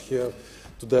with us here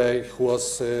today, who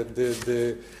was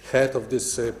the head of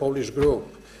this Polish group.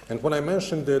 And when I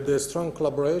mentioned the strong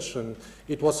collaboration,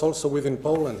 it was also within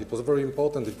Poland. It was very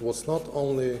important. It was not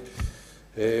only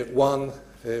one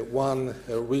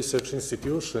research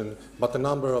institution, but a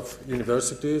number of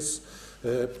universities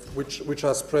which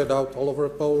are spread out all over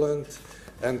Poland,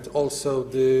 and also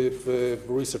the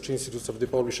research institutes of the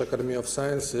Polish Academy of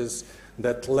Sciences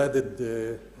that led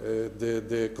the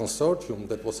consortium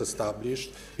that was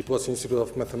established. It was Institute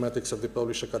of Mathematics of the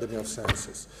Polish Academy of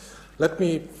Sciences. Let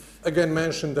me again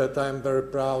mention that I am very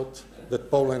proud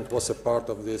that Poland was a part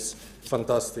of this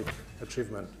fantastic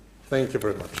achievement. Thank you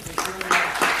very much.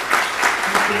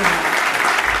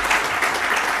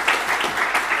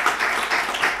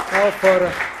 Now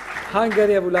for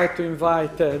Hungary, I would like to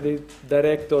invite the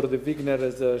director of the Wigner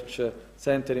Research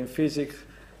Center in Physics,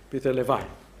 Peter Levine.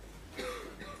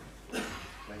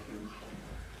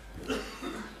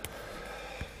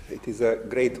 It is a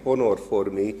great honor for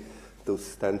me to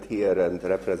stand here and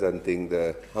representing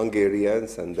the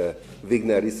Hungarians and the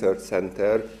Wigner Research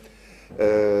Center.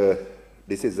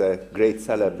 This is a great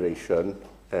celebration,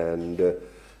 and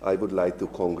I would like to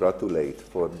congratulate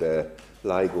for the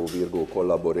LIGO-VIRGO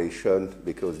collaboration,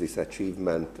 because this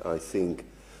achievement, I think,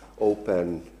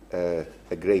 opened a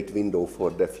great window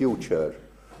for the future,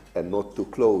 and not to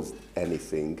close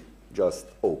anything, just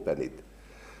open it.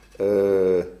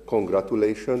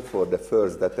 Congratulations for the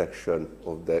first detection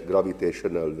of the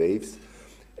gravitational waves.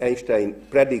 Einstein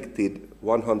predicted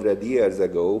 100 years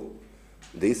ago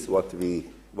this, what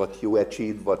you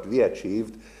achieved, what we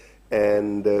achieved.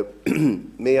 And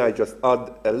may I just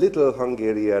add a little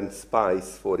Hungarian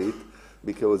spice for it,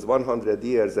 because 100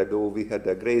 years ago we had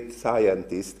a great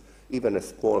scientist. Even a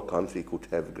small country could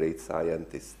have great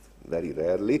scientists, very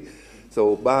rarely.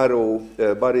 So Báró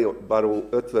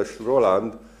Eötvös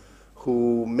Roland,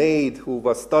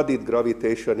 who studied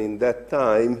gravitation in that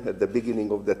time, at the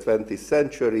beginning of the 20th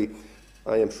century.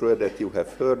 I am sure that you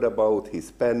have heard about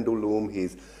his pendulum,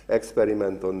 his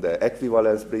experiment on the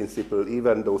equivalence principle.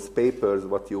 Even those papers,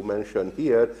 what you mentioned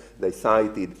here, they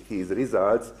cited his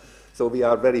results. So we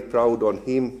are very proud on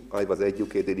him. I was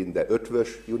educated in the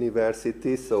Eötvös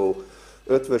University, so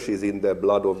Eötvös is in the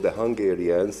blood of the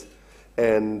Hungarians.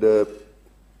 And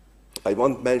I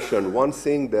want to mention one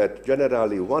thing, that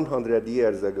generally 100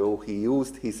 years ago he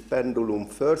used his pendulum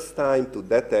first time to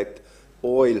detect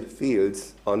oil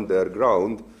fields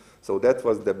underground. So that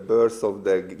was the birth of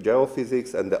the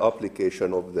geophysics and the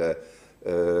application of the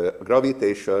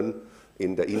gravitation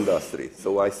in the industry.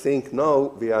 So I think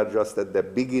now we are just at the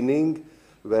beginning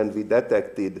when we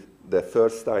detected the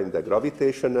first time the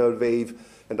gravitational wave,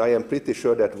 and I am pretty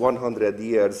sure that 100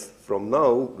 years from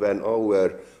now, when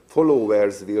our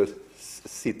followers will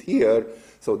sit here,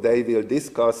 so they will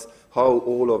discuss how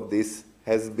all of this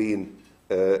has been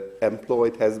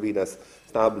employed, has been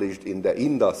established in the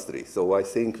industry. So I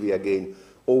think we again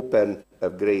open a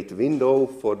great window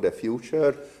for the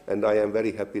future, and I am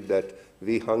very happy that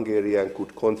we Hungarians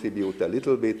could contribute a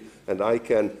little bit, and I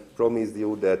can promise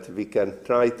you that we can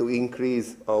try to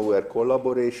increase our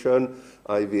collaboration.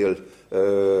 I will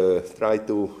try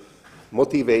to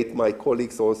motivate my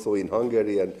colleagues also in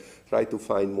Hungary and try to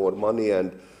find more money,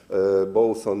 and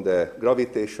both on the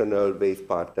gravitational wave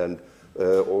part and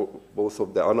both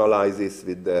of the analysis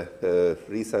with the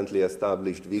recently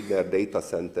established Wigner Data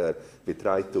Center, we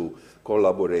try to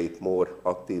collaborate more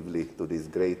actively to this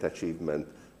great achievement.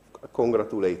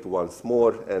 Congratulate once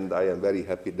more, and I am very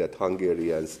happy that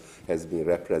Hungarians has been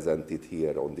represented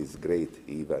here on this great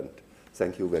event.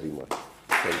 Thank you very much.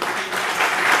 Thank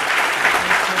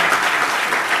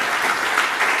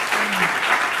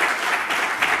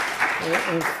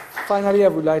you. Finally, I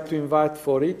would like to invite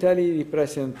for Italy the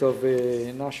president of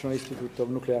the National Institute of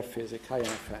Nuclear Physics,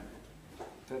 INFN,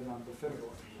 Fernando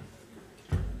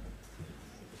Ferroni.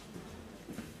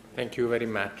 Thank you very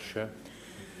much.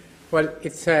 Well,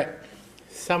 it's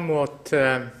somewhat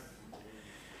an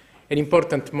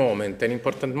important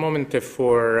moment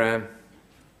for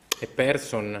a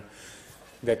person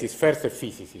that is first a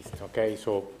physicist, okay?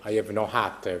 So I have no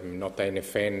hat, I'm not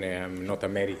NFN, I'm not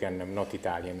American, I'm not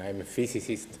Italian, I'm a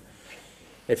physicist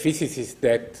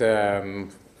that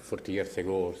 40 years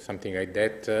ago or something like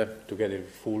that, together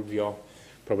with Fulvio,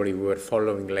 probably we were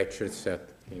following lectures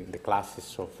in the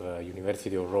classes of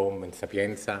University of Rome and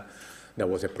Sapienza. There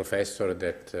was a professor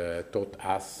that taught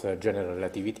us general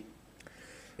relativity,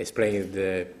 explained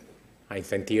the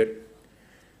Einstein theory,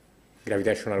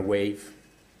 gravitational wave.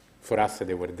 For us,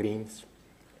 they were dreams.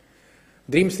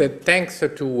 Dreams that, thanks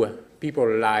to people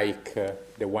like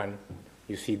the one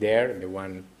you see there, the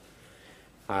one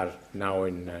are now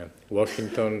in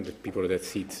Washington, the people that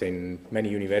sit in many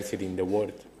universities in the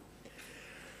world.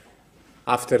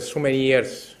 After so many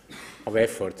years of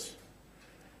efforts,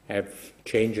 have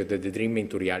changed the dream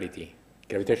into reality.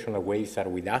 Gravitational waves are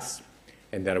with us,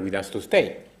 and they are with us to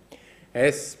stay.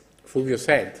 As Fulvio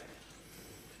said,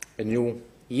 a new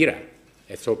era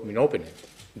has been opened.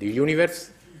 The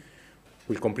universe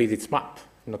will complete its map.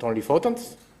 Not only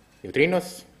photons,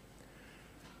 neutrinos,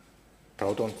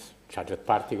 protons, charged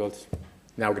particles,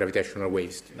 now gravitational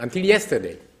waves. Until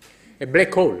yesterday, a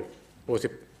black hole was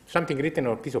something written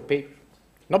on a piece of paper.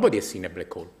 Nobody has seen a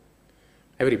black hole.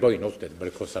 Everybody knows that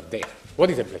black holes are there. What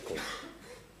is a black hole?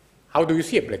 How do you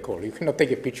see a black hole? You cannot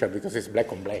take a picture because it's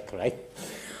black on black, right?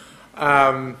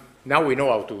 Now we know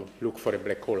how to look for a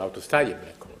black hole, how to study a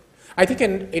black hole. I think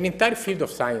an entire field of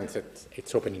science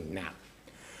it's opening now.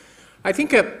 I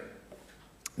think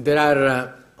there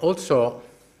are also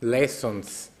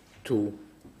lessons to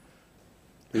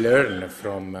learn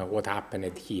from what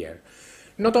happened here.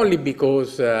 Not only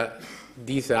because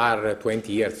these are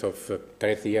 20 years of,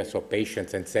 30 years of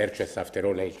patience and searches. After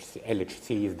all,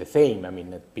 LHC is the same. I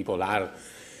mean, people are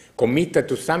committed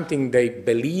to something they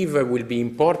believe will be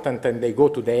important, and they go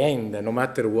to the end, no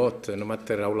matter what, no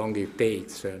matter how long it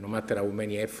takes, no matter how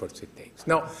many efforts it takes.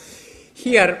 Now,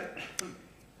 here,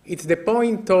 it's the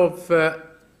point of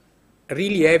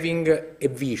really having a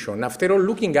vision. After all,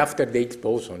 looking after the Higgs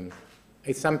boson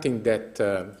is something that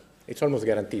it's almost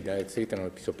guaranteed. It's written on a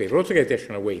piece of paper. Also,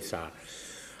 gravitational waves are.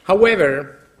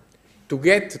 However, to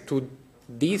get to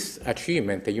this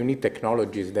achievement, you need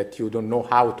technologies that you don't know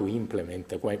how to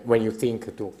implement when you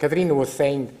think to. Catherine was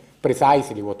saying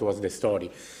precisely what was the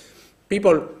story.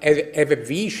 People have a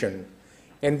vision,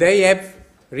 and they have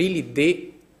really,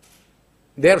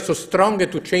 they are so strong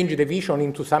to change the vision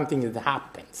into something that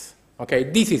happens. Okay,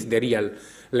 this is the real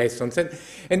lessons.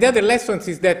 And the other lessons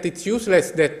is that it's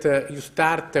useless that you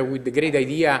start with the great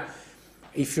idea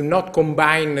if you not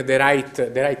combine the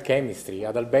right chemistry.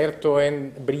 Adalberto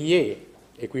and Brillet,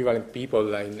 equivalent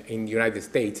people in the United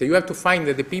States. You have to find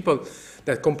the people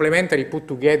that complementary put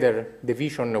together the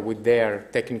vision with their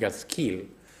technical skill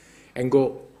and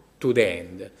go to the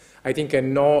end. I think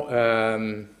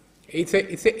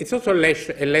it's also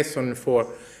a lesson for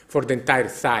the entire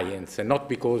science, not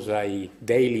because I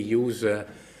daily use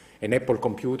an Apple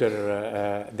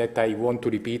computer that I want to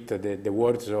repeat the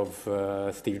words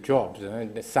of Steve Jobs.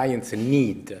 The science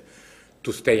need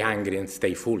to stay hungry and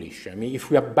stay foolish. I mean, if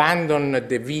we abandon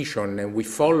the vision and we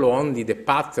follow only the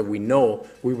path that we know,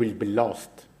 we will be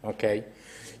lost, okay?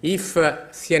 If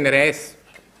CNRS,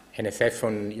 NSF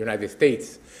in United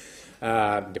States,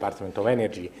 Department of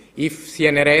Energy, if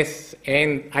CNRS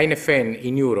and INFN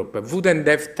in Europe wouldn't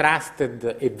have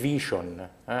trusted a vision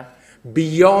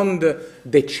beyond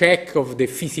the check of the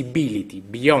feasibility,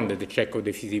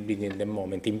 in the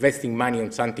moment, investing money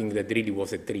on something that really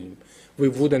was a dream, we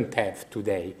wouldn't have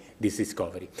today this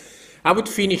discovery. I would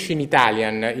finish in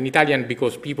Italian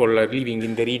because people living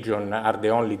in the region are the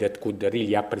only that could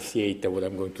really appreciate what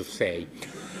I'm going to say.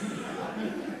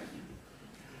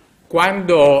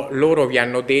 Quando loro vi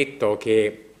hanno detto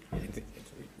che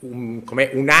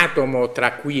un atomo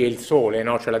tra qui e il Sole,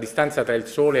 no? Cioè la distanza tra il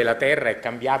Sole e la Terra è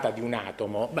cambiata di un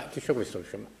atomo, beh, dice questo,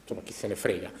 dice, ma insomma, chi se ne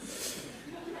frega.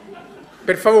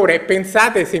 Per favore,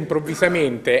 pensate se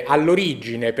improvvisamente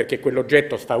all'origine, perché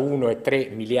quell'oggetto sta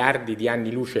 1,3 miliardi di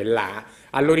anni luce là,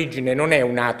 all'origine non è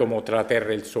un atomo tra la Terra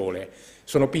e il Sole,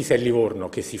 sono Pisa e Livorno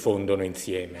che si fondono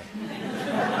insieme.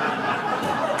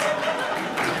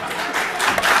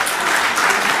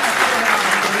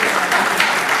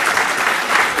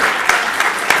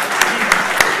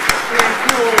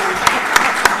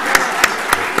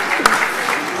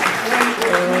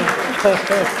 Thank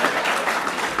you.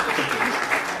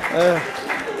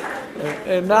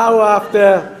 And now,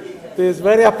 after this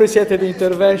very appreciated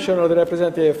intervention of the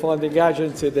representative funding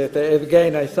agency, that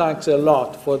again I thank a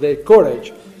lot for their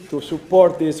courage to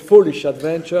support this foolish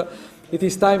adventure, it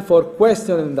is time for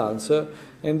question and answer.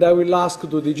 And I will ask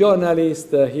to the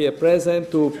journalists here present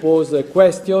to pose a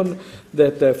question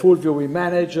that Fulvio will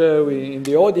manage in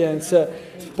the audience.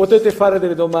 Potete fare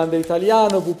delle domande in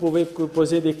italiano, vous pouvez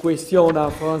poser des questions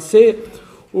en français,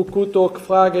 u kunt ook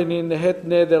vragen in het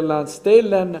Nederlands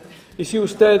stellen. Y si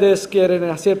ustedes quieren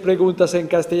hacer preguntas en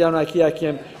castellano aquí a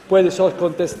quien puede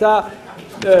contestar,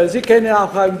 Sie können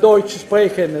auch in Deutsch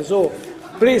sprechen, so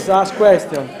please ask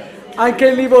question. Anche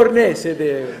in livornese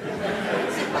deve.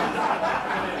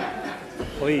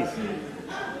 Please,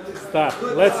 start.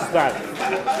 Let's start.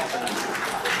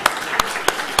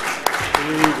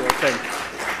 Thank you.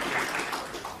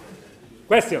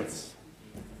 Questions?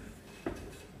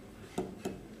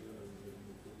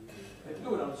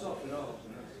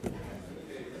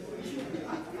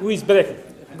 Who is breaking?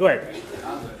 Go ahead.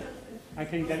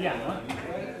 Anche in italiano, eh?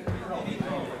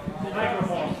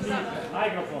 Microphone,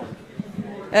 microphone.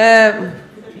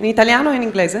 In italiano o in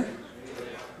inglese?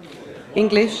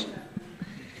 English?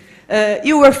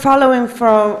 You were following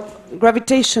from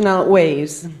gravitational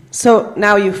waves, so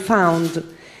now you found.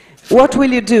 What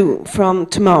will you do from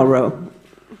tomorrow?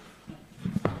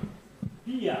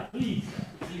 Pia, please.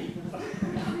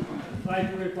 Try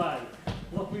to reply.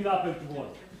 What will happen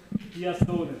tomorrow? Pia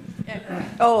Stonen.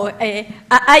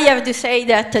 I have to say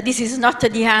that this is not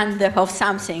the end of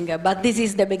something, but this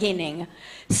is the beginning.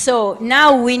 So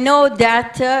now we know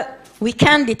that we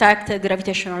can detect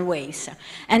gravitational waves.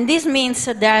 And this means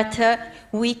that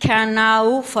we can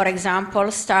now, for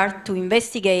example, start to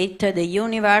investigate the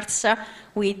universe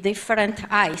with different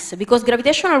eyes. Because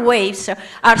gravitational waves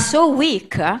are so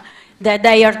weak that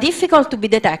they are difficult to be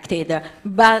detected.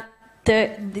 But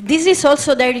this is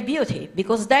also their beauty,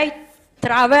 because they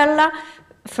travel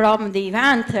from the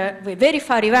event, a very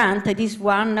far event. This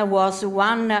one was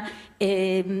 1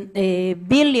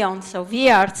 billions of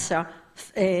years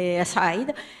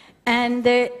aside, and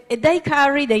they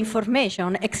carry the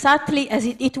information exactly as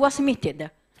it was emitted,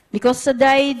 because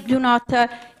they do not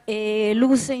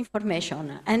lose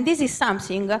information. And this is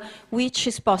something which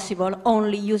is possible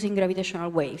only using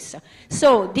gravitational waves.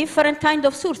 So different kind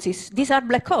of sources. These are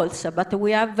black holes, but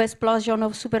we have explosion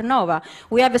of supernova.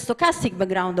 We have a stochastic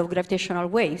background of gravitational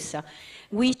waves,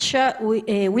 which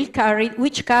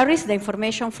carries the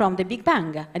information from the Big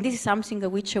Bang. And this is something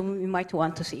which we might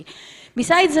want to see.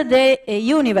 Besides the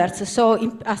universe, so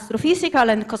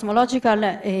astrophysical and cosmological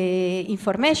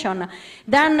information,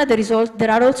 then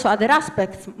there are also other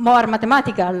aspects, more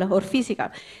mathematical or physical,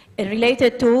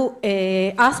 related to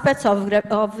aspects of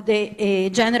the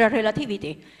general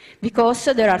relativity. Because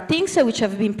there are things which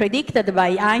have been predicted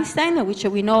by Einstein, which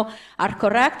we know are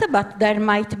correct, but there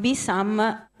might be some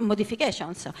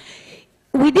modifications.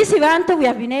 With this event, we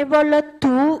have been able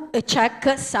to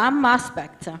check some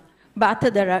aspects, but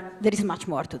there is much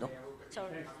more to do.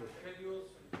 Sorry.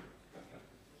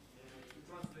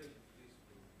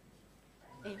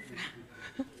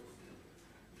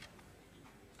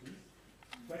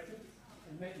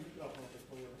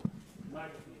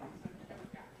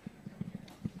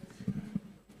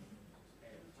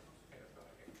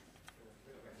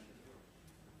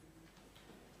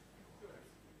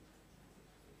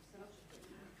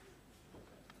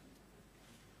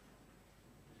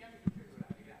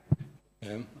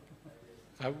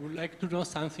 I would like to know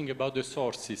something about the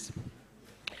sources.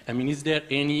 I mean, is there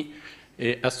any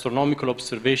astronomical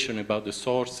observation about the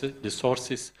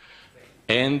sources?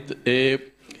 And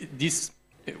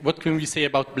what can we say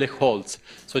about black holes?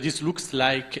 So this looks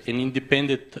like an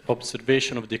independent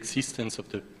observation of the existence of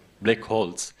the black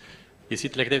holes. Is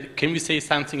it like that? Can we say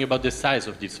something about the size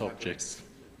of these objects?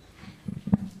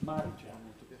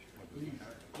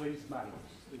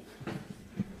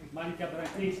 Marica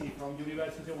Brantesi from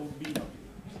University of Urbino.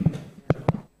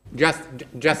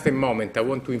 Just a moment, I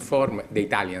want to inform the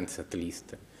Italians at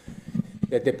least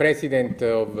that the president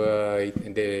of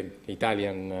the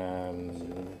Italian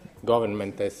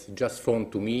government has just phoned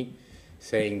to me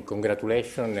saying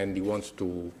congratulations, and he wants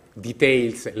to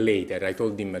details later. I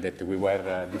told him that we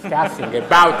were discussing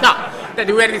about that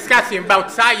we were discussing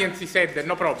about science. He said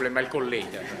no problem, I'll call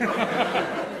later.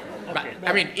 But,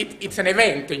 I mean, it's an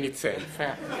event in itself.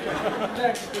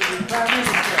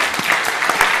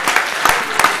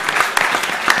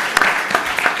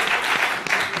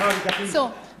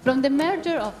 So, from the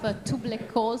merger of two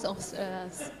black holes, of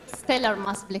stellar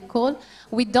mass black hole,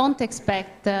 we don't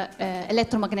expect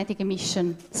electromagnetic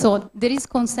emission. So there is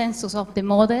consensus of the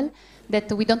model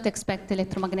that we don't expect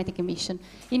electromagnetic emission.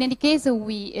 In any case,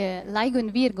 we, LIGO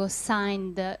and VIRGO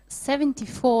signed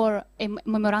 74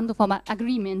 memorandum of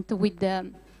agreement with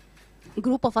the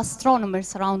group of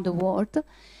astronomers around the world.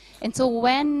 And so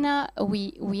when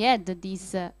we had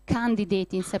this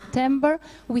candidate in September,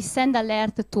 we send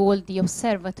alert to all the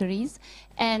observatories,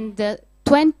 and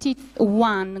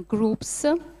 21 groups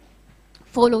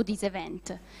follow this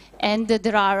event. And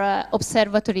there are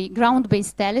observatory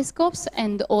ground-based telescopes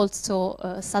and also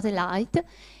satellite.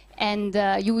 And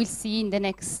you will see in the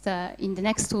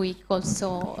next week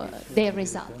also their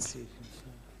results.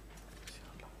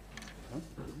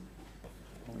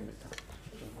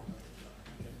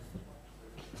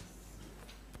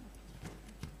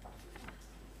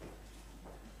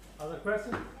 Other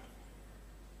questions?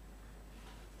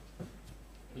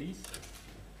 Please.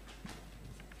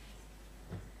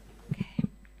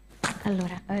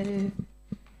 Allora,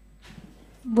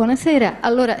 buonasera.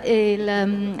 Allora,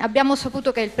 abbiamo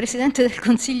saputo che il Presidente del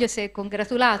Consiglio si è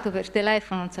congratulato per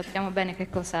telefono, non sappiamo bene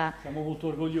che cosa... Siamo molto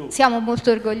orgogliosi. Siamo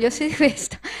molto orgogliosi di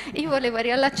questo. Io volevo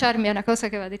riallacciarmi a una cosa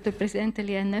che aveva detto il Presidente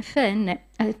dell'INFN.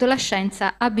 Ha detto la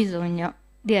scienza ha bisogno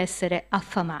di essere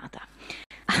affamata.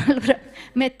 Allora,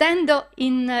 mettendo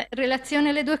in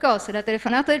relazione le due cose, la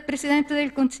telefonata del Presidente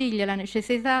del Consiglio, la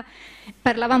necessità,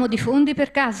 parlavamo di fondi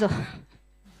per caso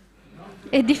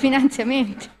e di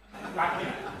finanziamenti.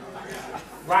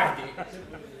 Guardi,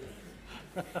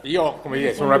 io, come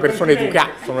dire, sono una persona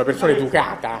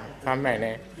educata, va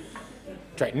bene?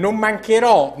 Cioè, non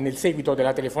mancherò nel seguito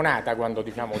della telefonata, quando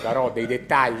diciamo darò dei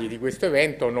dettagli di questo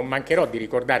evento, non mancherò di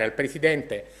ricordare al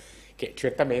Presidente che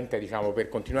certamente, diciamo, per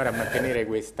continuare a mantenere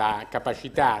questa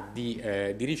capacità di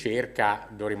ricerca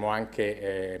dovremo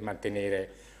anche mantenere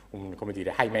un, come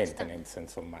dire, high maintenance,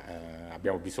 insomma,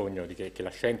 abbiamo bisogno di che la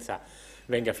scienza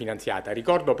venga finanziata.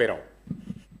 Ricordo però,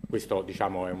 questo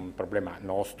diciamo è un problema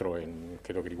nostro e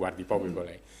credo che riguardi proprio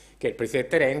lei, che il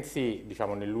Presidente Renzi,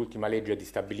 diciamo, nell'ultima legge di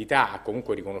stabilità ha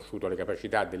comunque riconosciuto le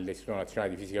capacità dell'Istituto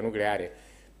Nazionale di Fisica Nucleare,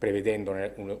 prevedendo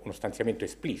uno stanziamento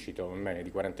esplicito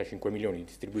di 45 milioni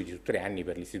distribuiti su 3 anni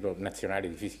per l'Istituto Nazionale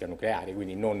di Fisica Nucleare,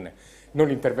 quindi non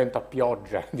l'intervento a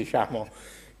pioggia, diciamo,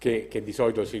 che di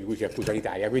solito di cui si accusa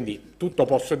l'Italia. Quindi tutto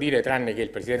posso dire, tranne che il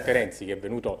Presidente Renzi, che è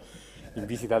venuto in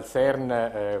visita al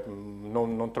CERN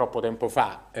non troppo tempo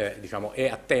fa, diciamo, è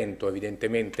attento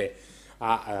evidentemente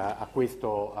a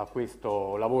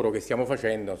questo lavoro che stiamo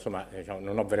facendo, insomma, diciamo,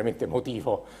 non ho veramente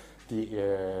motivo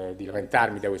di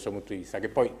lamentarmi da questo punto di vista, che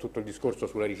poi tutto il discorso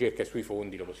sulla ricerca e sui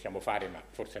fondi lo possiamo fare, ma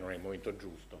forse non è il momento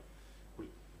giusto.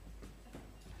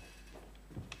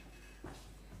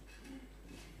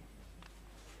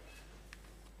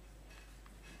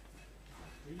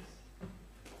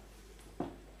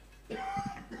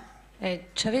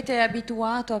 Ci avete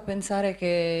abituato a pensare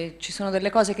che ci sono delle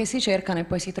cose che si cercano e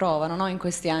poi si trovano, no? In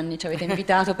questi anni ci avete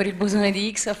invitato per il bosone di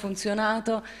Higgs, ha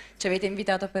funzionato, ci avete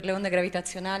invitato per le onde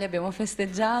gravitazionali, abbiamo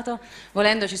festeggiato,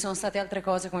 volendo ci sono state altre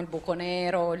cose come il buco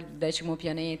nero, il 10°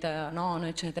 pianeta, nono,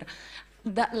 eccetera.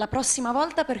 La prossima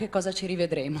volta per che cosa ci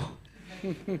rivedremo?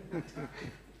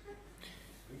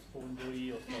 Rispondo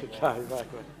io. Vai.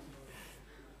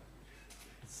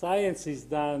 Science is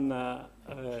done,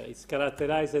 it's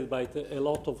characterized by a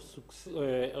lot of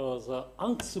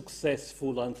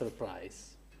unsuccessful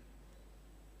enterprise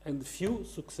and few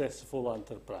successful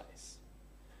enterprise.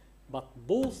 But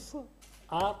both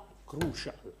are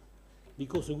crucial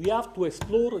because we have to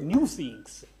explore new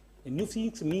things. And new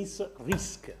things means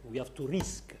risk. We have to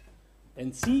risk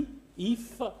and see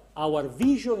if our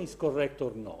vision is correct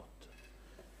or not.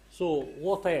 So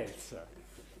what else?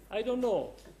 I don't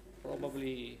know.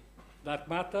 Probably dark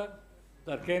matter,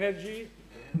 dark energy,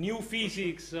 new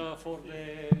physics for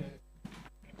the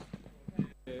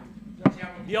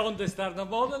beyond the standard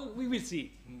model. We will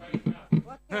see.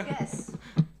 What do you guess?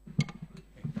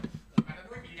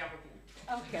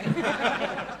 Okay.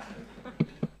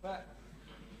 But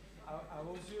I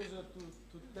was used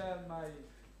to tell my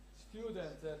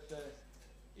students that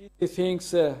easy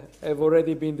things have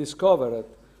already been discovered.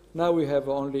 Now we have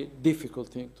only difficult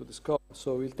things to discover.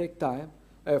 So it will take time,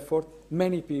 effort,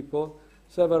 many people,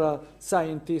 several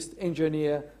scientists,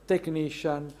 engineers,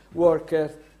 technicians,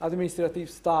 workers, administrative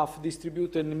staff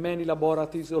distributed in many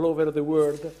laboratories all over the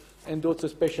world, and also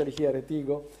especially here at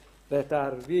IGO, that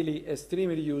are really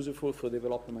extremely useful for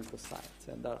development of science,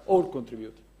 and are all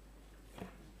contributing.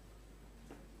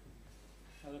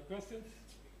 Other questions?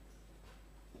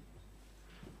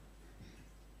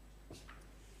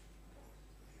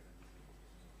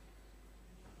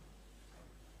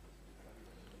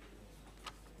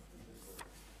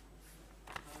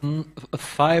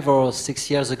 5 or 6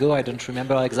 years ago, I don't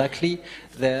remember exactly,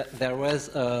 there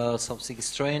was something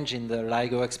strange in the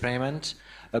LIGO experiment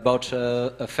about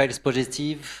a false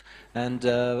positive and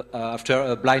after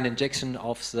a blind injection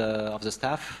of the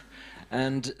staff,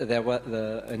 and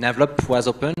an envelope was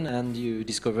open and you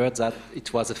discovered that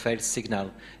it was a false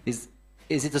signal. Is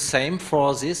it the same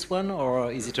for this one,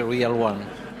 or is it a real one?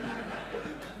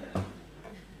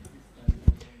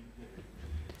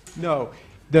 No.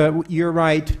 You're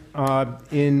right.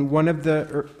 In one of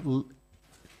the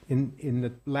in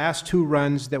the last two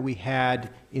runs that we had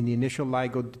in the initial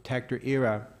LIGO detector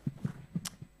era,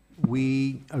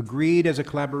 we agreed as a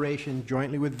collaboration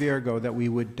jointly with VIRGO that we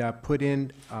would put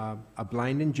in a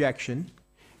blind injection.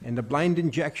 And the blind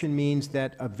injection means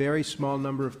that a very small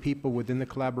number of people within the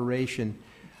collaboration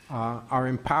are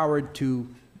empowered to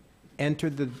enter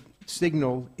the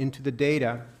signal into the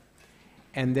data,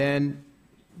 and then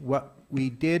what we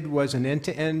did was an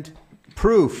end-to-end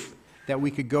proof that we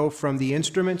could go from the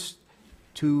instruments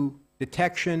to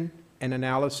detection and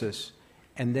analysis.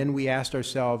 And then we asked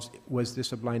ourselves, was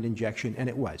this a blind injection? And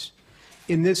it was.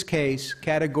 In this case,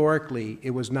 categorically,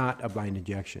 it was not a blind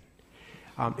injection.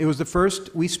 It was the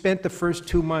first, we spent the first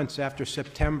 2 months after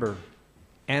September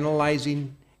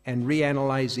analyzing and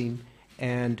reanalyzing,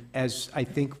 and as I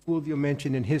think Fulvio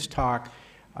mentioned in his talk,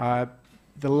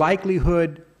 the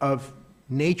likelihood of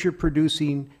nature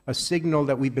producing a signal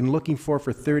that we've been looking for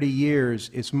 30 years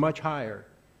is much higher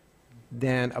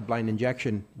than a blind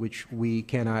injection, which we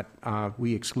cannot,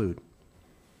 we exclude.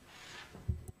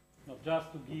 Now,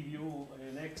 just to give you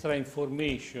an extra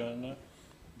information,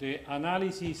 the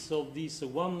analysis of this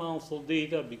 1 month of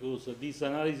data, because this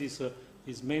analysis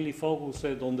is mainly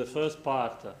focused on the first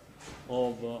part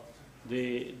of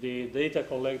the data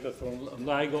collected from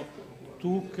LIGO,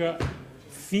 took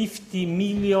 50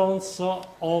 millions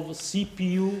of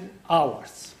CPU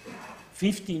hours.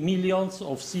 50 millions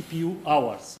of CPU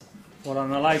hours for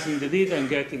analyzing the data and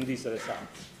getting these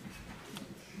results.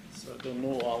 So I don't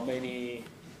know how many...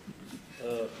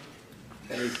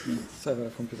 several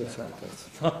computer centers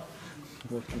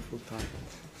working full time.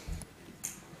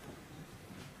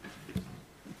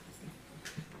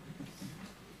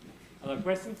 Other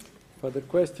questions? Further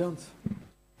questions?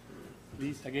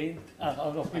 Please, again.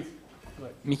 No, please.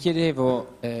 Mi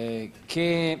chiedevo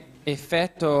che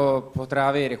effetto potrà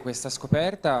avere questa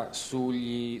scoperta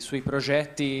sui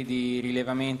progetti di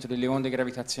rilevamento delle onde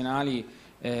gravitazionali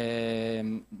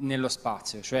nello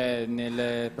spazio, cioè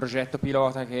nel progetto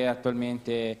pilota che è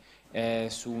attualmente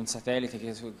su un satellite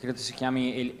che credo si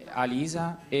chiami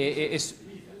ALISA e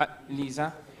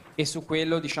su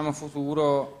quello, diciamo,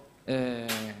 futuro.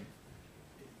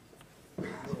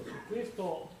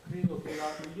 Questo credo che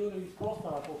la migliore risposta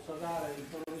la possa dare il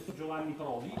professor Giovanni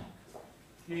Prodi,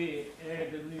 che è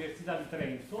dell'Università di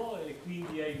Trento e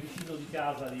quindi è il vicino di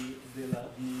casa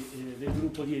del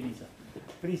gruppo di ELISA.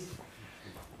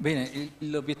 Bene,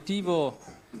 l'obiettivo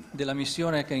della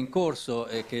missione che è in corso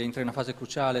e che entra in una fase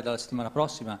cruciale dalla settimana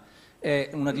prossima è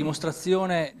una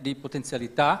dimostrazione di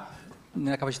potenzialità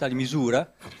nella capacità di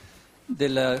misura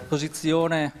della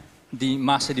posizione di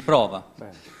masse di prova.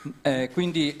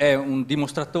 Quindi è un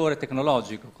dimostratore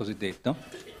tecnologico cosiddetto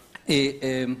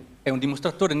e è un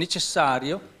dimostratore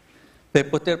necessario per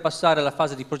poter passare alla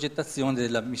fase di progettazione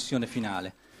della missione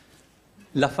finale.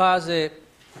 La fase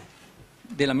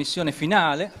della missione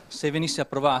finale, se venisse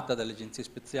approvata dalle agenzie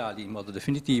spaziali in modo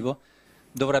definitivo,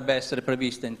 dovrebbe essere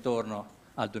prevista intorno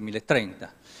al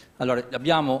 2030. Allora,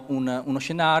 abbiamo uno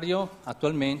scenario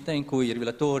attualmente in cui i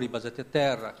rivelatori basati a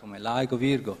terra come LIGO,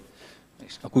 VIRGO,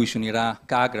 a cui si unirà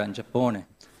CAGRA in Giappone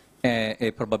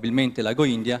e probabilmente LIGO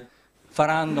India,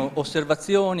 faranno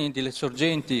osservazioni delle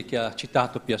sorgenti che ha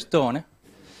citato Piastone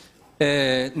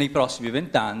nei prossimi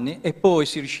 20 anni e poi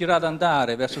si riuscirà ad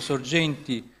andare verso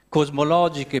sorgenti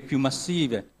cosmologiche più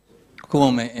massive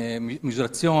come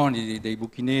misurazioni dei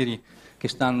buchi neri che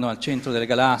stanno al centro delle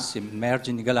galassie,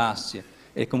 margini di galassie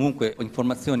e comunque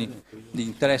informazioni di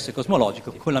interesse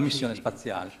cosmologico con la missione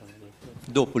spaziale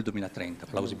dopo il 2030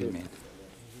 plausibilmente.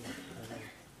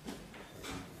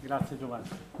 Grazie Giovanni.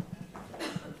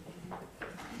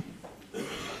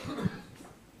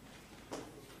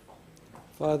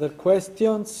 Further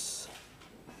questions?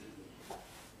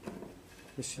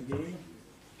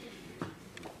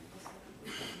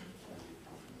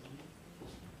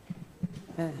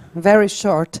 Very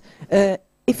short.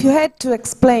 If you had to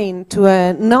explain to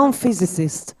a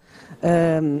non-physicist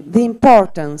the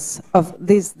importance of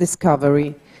this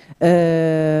discovery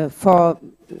for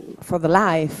for the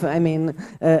life. I mean,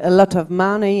 a lot of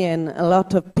money and a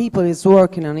lot of people is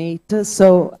working on it.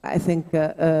 So I think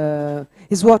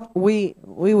is what we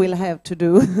will have to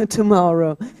do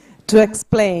tomorrow to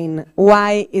explain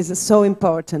why is so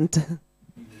important.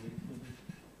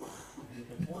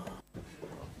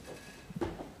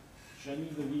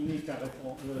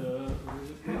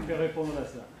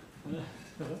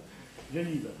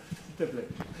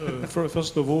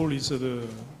 First of all, is the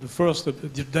first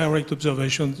direct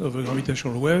observation of a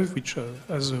gravitational wave, which,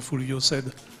 as Fulvio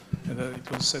said, and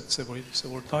it was said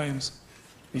several times,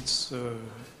 it's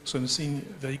something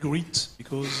very great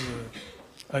because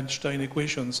Einstein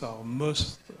equations are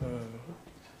most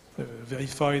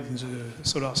verified in the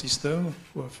solar system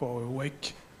for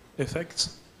wake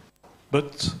effects.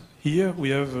 But here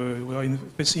we are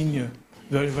facing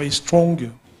very, very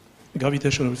strong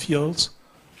gravitational fields,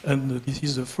 and this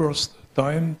is the first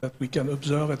time that we can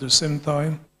observe at the same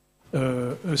time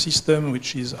a system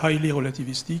which is highly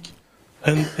relativistic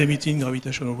and emitting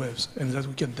gravitational waves, and that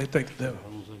we can detect them.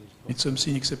 It's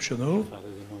something exceptional,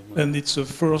 and it's a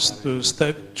first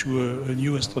step to a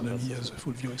new astronomy, as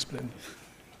Fulvio explained.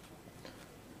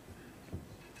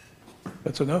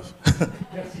 That's enough?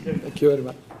 Thank you very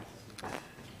much.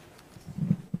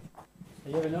 I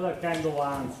have another kind of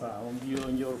answer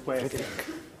on your question,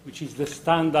 which is the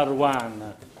standard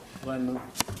one. When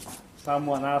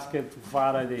someone asked to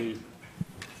Faraday,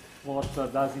 what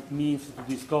does it mean to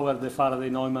discover the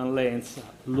Faraday-Neumann lens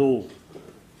law?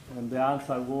 And the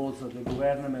answer was that the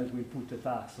government will put a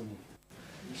tax on it.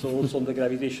 So also on the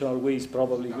gravitational waves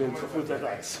probably going to put a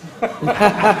tax.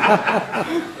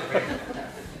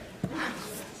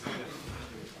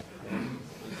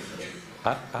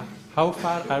 How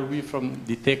far are we from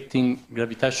detecting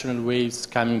gravitational waves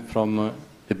coming from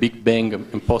the Big Bang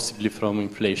and possibly from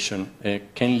inflation?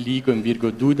 Can LIGO and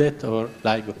VIRGO do that, or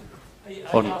LIGO? I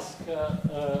ask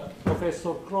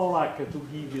Professor Krolak to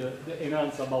give an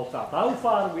answer about that. How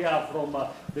far we are from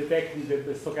detecting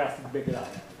the stochastic background?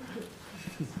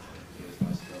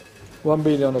 $1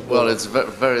 billion. Well, it's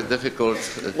very difficult.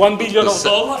 $1 billion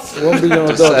dollars. $1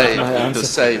 billion to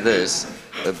say this,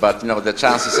 but the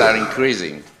chances are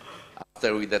increasing.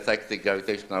 After we detect the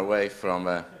gravitational wave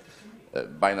from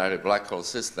binary black hole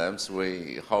systems,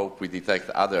 we hope we detect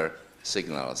other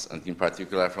signals, and in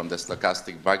particular from the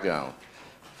stochastic background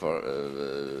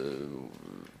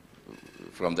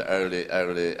from the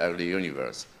early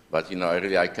universe. But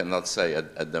I cannot say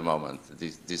at the moment.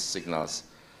 These signals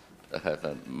have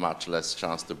a much less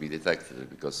chance to be detected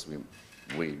because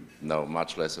we know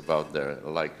much less about their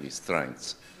likely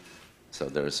strengths. So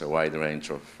there is a wide range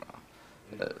of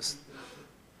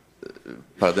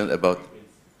about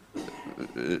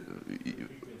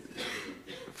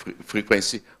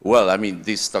frequency. Well, I mean,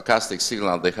 these stochastic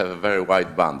signals, they have a very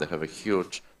wide band. They have a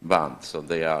huge band, so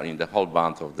they are in the whole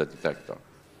band of the detector.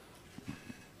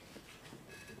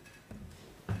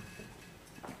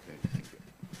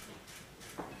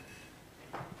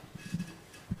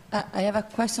 I have a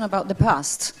question about the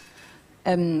past.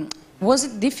 Was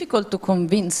it difficult to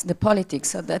convince the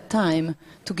politics at that time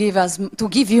to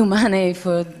give you money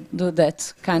for do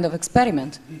that kind of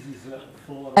experiment? This is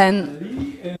for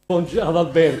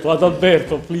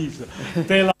Adalberto, please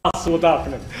tell us what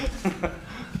happened.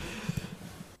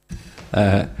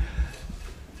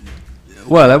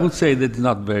 Well, I would say that it's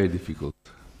not very difficult.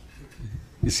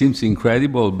 It seems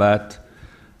incredible, but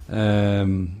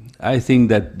I think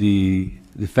that the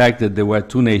fact that there were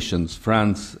two nations,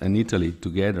 France and Italy,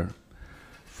 together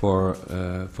for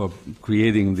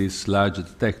creating this large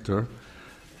detector,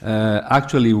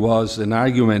 actually was an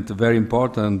argument very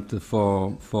important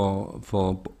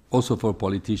also for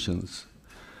politicians.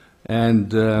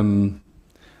 And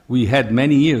we had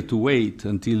many years to wait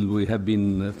until we have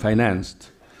been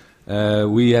financed.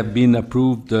 We have been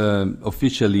approved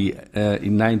officially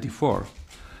in '94,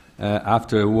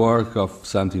 after a work of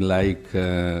something like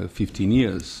 15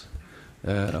 years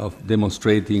of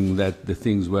demonstrating that the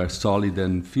things were solid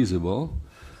and feasible.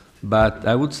 But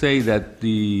I would say that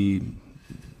the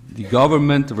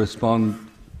government responded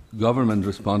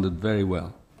very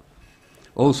well.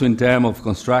 Also in terms of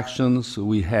constructions,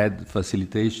 we had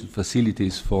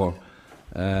facilities for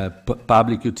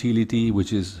public utility,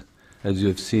 which is, as you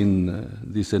have seen,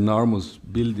 this enormous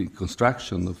building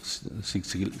construction of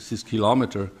 6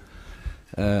 kilometers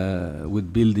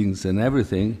with buildings and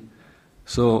everything.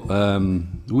 So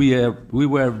we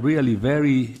were really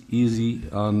very easy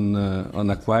on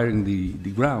acquiring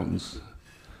the grounds.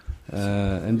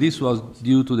 And this was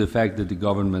due to the fact that the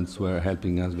governments were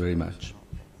helping us very much.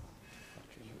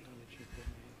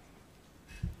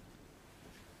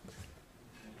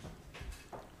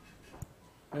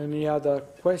 Any other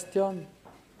question?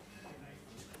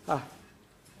 Ah,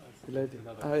 the lady.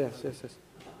 Ah, yes.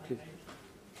 Please.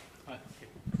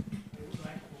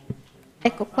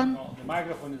 Ecco qua. No, the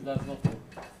microphone does not work.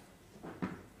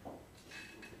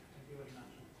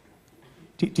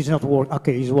 It is not working.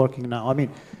 Okay, it's working now. I mean,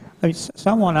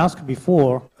 someone asked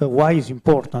before why is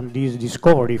important this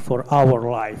discovery for our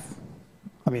life.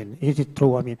 I mean, is it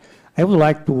true? I mean, I would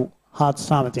like to add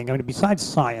something. I mean, besides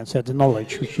science and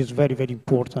knowledge, which is very, very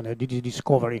important, this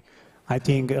discovery, I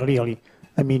think really,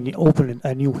 I mean, opened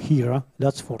a new era.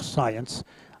 That's for science.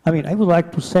 I mean, I would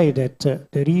like to say that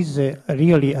there is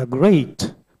really a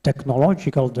great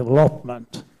technological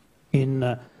development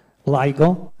in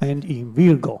LIGO and in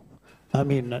VIRGO. I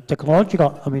mean,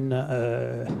 technological, I mean,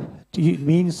 it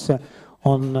means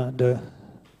on the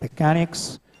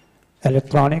mechanics,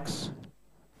 electronics,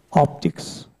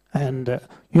 optics, and,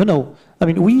 you know, I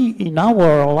mean, we, in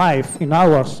our life, in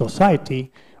our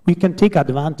society, we can take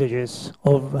advantages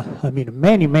of, I mean,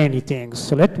 many, many things.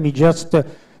 So let me just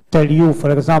tell you,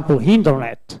 for example,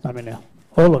 internet. I mean,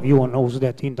 all of you knows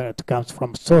that internet comes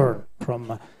from CERN,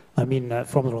 from, I mean,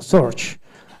 from research.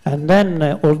 And then,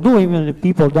 although even the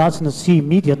people doesn't see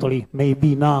immediately,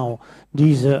 maybe now,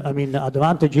 these, I mean,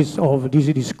 advantages of this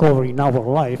discovery in our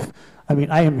life, I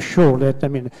mean, I am sure that, I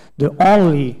mean, the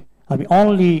only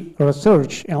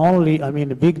research and only, I mean,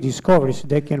 the big discoveries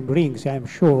they can bring, I am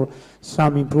sure,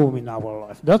 some improvement in our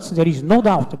life. There is no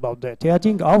doubt about that. I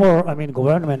think our, I mean,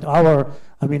 government, our,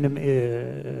 I mean,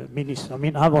 minister, I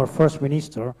mean, our first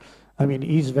minister, I mean,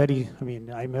 he's very, I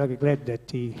mean, I'm very glad that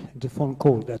the phone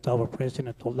call that our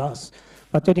president told us.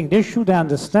 But I think they should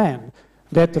understand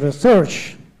that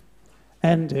research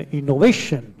and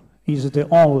innovation is the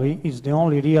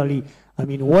only really, I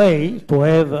mean, way to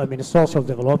have, I mean, social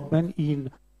development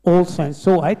in all sense.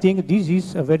 So I think this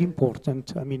is a very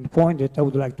important, I mean, point that I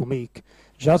would like to make.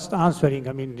 Just answering,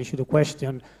 I mean, the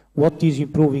question, what is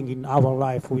improving in our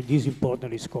life with this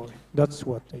important discovery? That's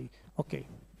what okay.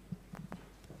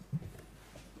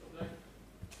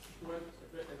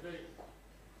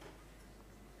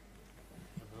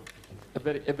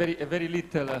 A very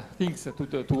little things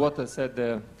to what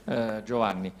said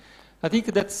Giovanni. I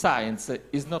think that science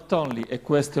is not only a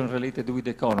question related with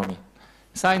economy.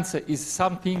 Science is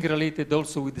something related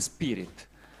also with the spirit.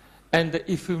 And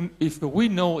if we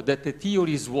know that the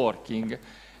theory is working,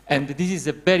 and this is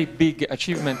a very big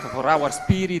achievement for our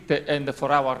spirit and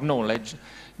for our knowledge,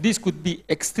 this could be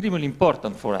extremely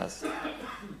important for us.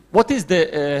 What is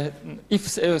the, if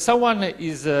someone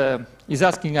is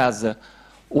asking us,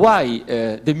 why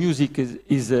the music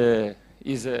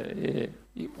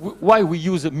why we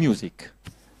use music?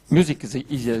 Music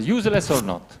is useless or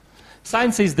not?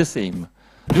 Science is the same.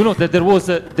 You know that there was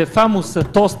the famous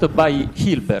toast by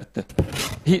Hilbert.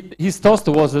 His toast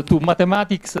was to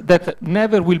mathematics that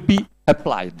never will be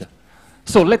applied.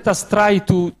 So let us try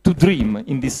to dream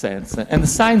in this sense. And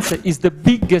science is the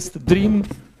biggest dream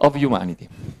of humanity.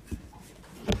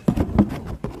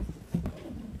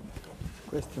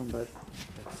 Question, but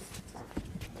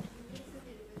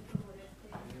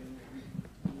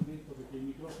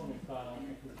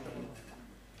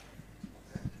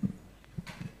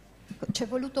Ci è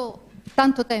voluto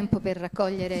tanto tempo per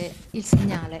raccogliere il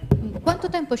segnale. Quanto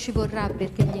tempo ci vorrà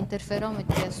perché gli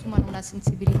interferometri assumano una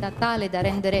sensibilità tale da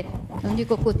rendere, non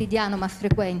dico quotidiano, ma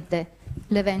frequente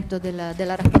l'evento della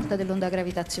raccolta dell'onda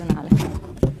gravitazionale?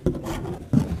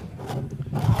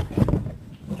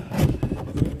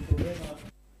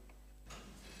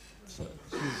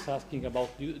 She's asking about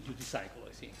duty cycle,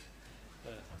 I think.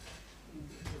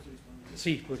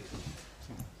 Sì,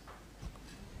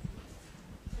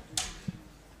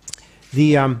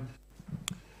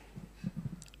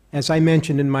 as I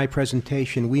mentioned in my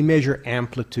presentation, we measure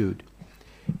amplitude.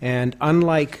 And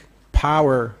unlike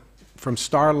power from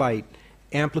starlight,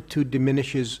 amplitude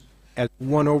diminishes as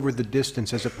 1 over the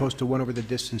distance as opposed to 1 over the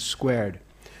distance squared.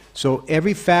 So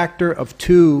every factor of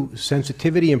 2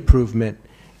 sensitivity improvement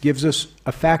gives us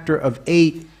a factor of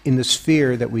 8 in the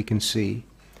sphere that we can see.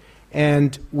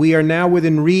 And we are now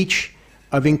within reach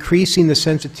of increasing the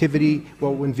sensitivity,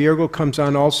 well, when VIRGO comes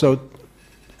on also,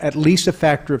 at least a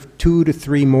factor of 2 to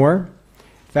 3 more.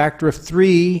 Factor of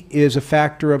 3 is a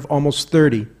factor of almost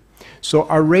 30. So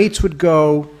our rates would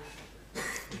go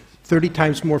 30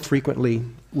 times more frequently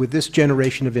with this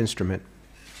generation of instrument.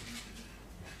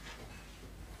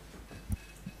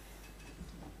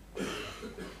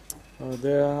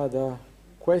 There are other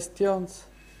questions?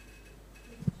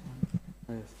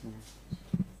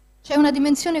 C'è una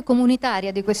dimensione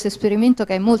comunitaria di questo esperimento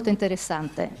che è molto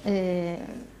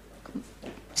interessante.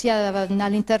 sia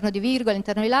all'interno di Virgo,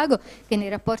 all'interno di LIGO, che nei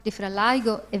rapporti fra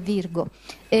LIGO e Virgo.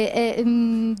 È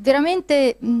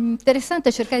veramente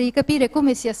interessante cercare di capire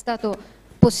come sia stato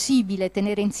possibile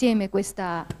tenere insieme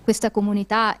questa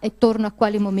comunità, attorno a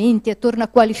quali momenti, attorno a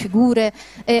quali figure,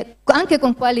 anche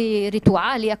con quali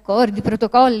rituali, accordi,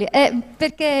 protocolli,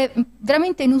 perché è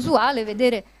veramente inusuale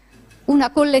vedere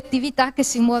una collettività che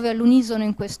si muove all'unisono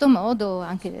in questo modo,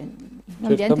 anche in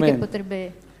ambienti che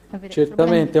potrebbe avere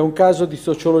Certamente, è un caso di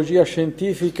sociologia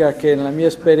scientifica che nella mia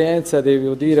esperienza,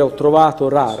 devo dire, ho trovato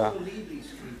rara.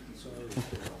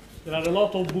 There are a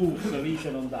lot of books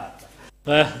written on that.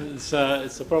 It's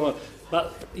a problem.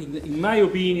 But in my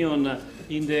opinion,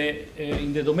 in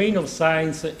the domain of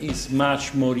science, it's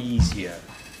much more easier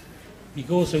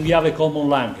because we have a common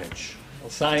language.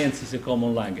 Science is a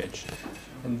common language,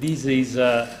 and this is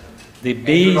the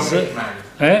base.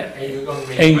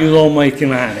 And you don't make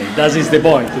money. That is the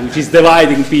point, which is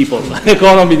dividing people.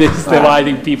 Economy is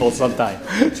dividing people sometimes.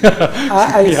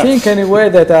 I think anyway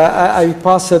that I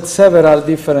passed several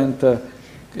different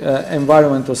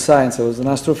environment of science. I was an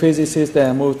astrophysicist, and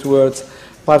I moved towards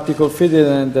particle physics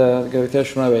and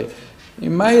gravitational wave.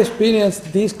 In my experience,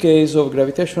 this case of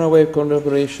gravitational wave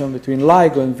collaboration between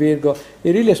LIGO and Virgo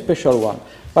is really a special one.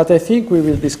 But I think we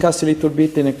will discuss a little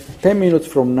bit in 10 minutes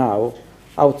from now,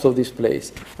 out of this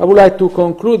place. I would like to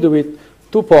conclude with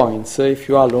 2 points, if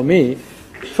you allow me.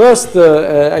 First,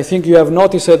 I think you have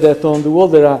noticed that on the wall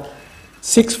there are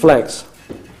 6 flags.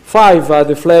 5 are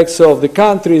the flags of the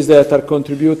countries that are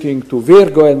contributing to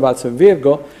Virgo and what's in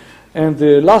Virgo, and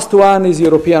the last one is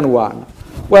European one.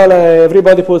 Well,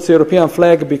 everybody puts the European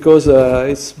flag because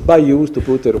it's by use to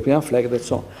put the European flag,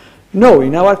 that's all. No,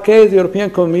 in our case, the European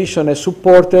Commission has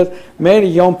supported many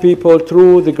young people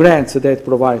through the grants that it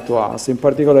provides to us, in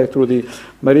particular through the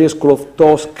Maria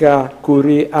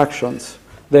Sklodowska-Curie actions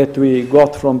that we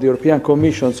got from the European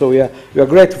Commission, so we are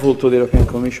grateful to the European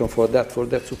Commission for that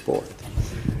support.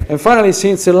 And finally,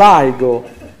 since LIGO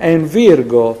and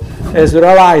Virgo has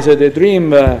realized the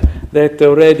dream that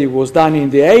already was done in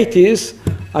the 80s,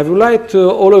 I would like to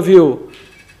all of you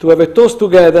to have a toast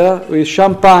together with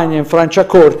champagne and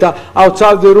Franciacorta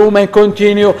outside the room and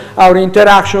continue our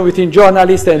interaction between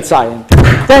journalists and scientists.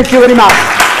 Thank you very much.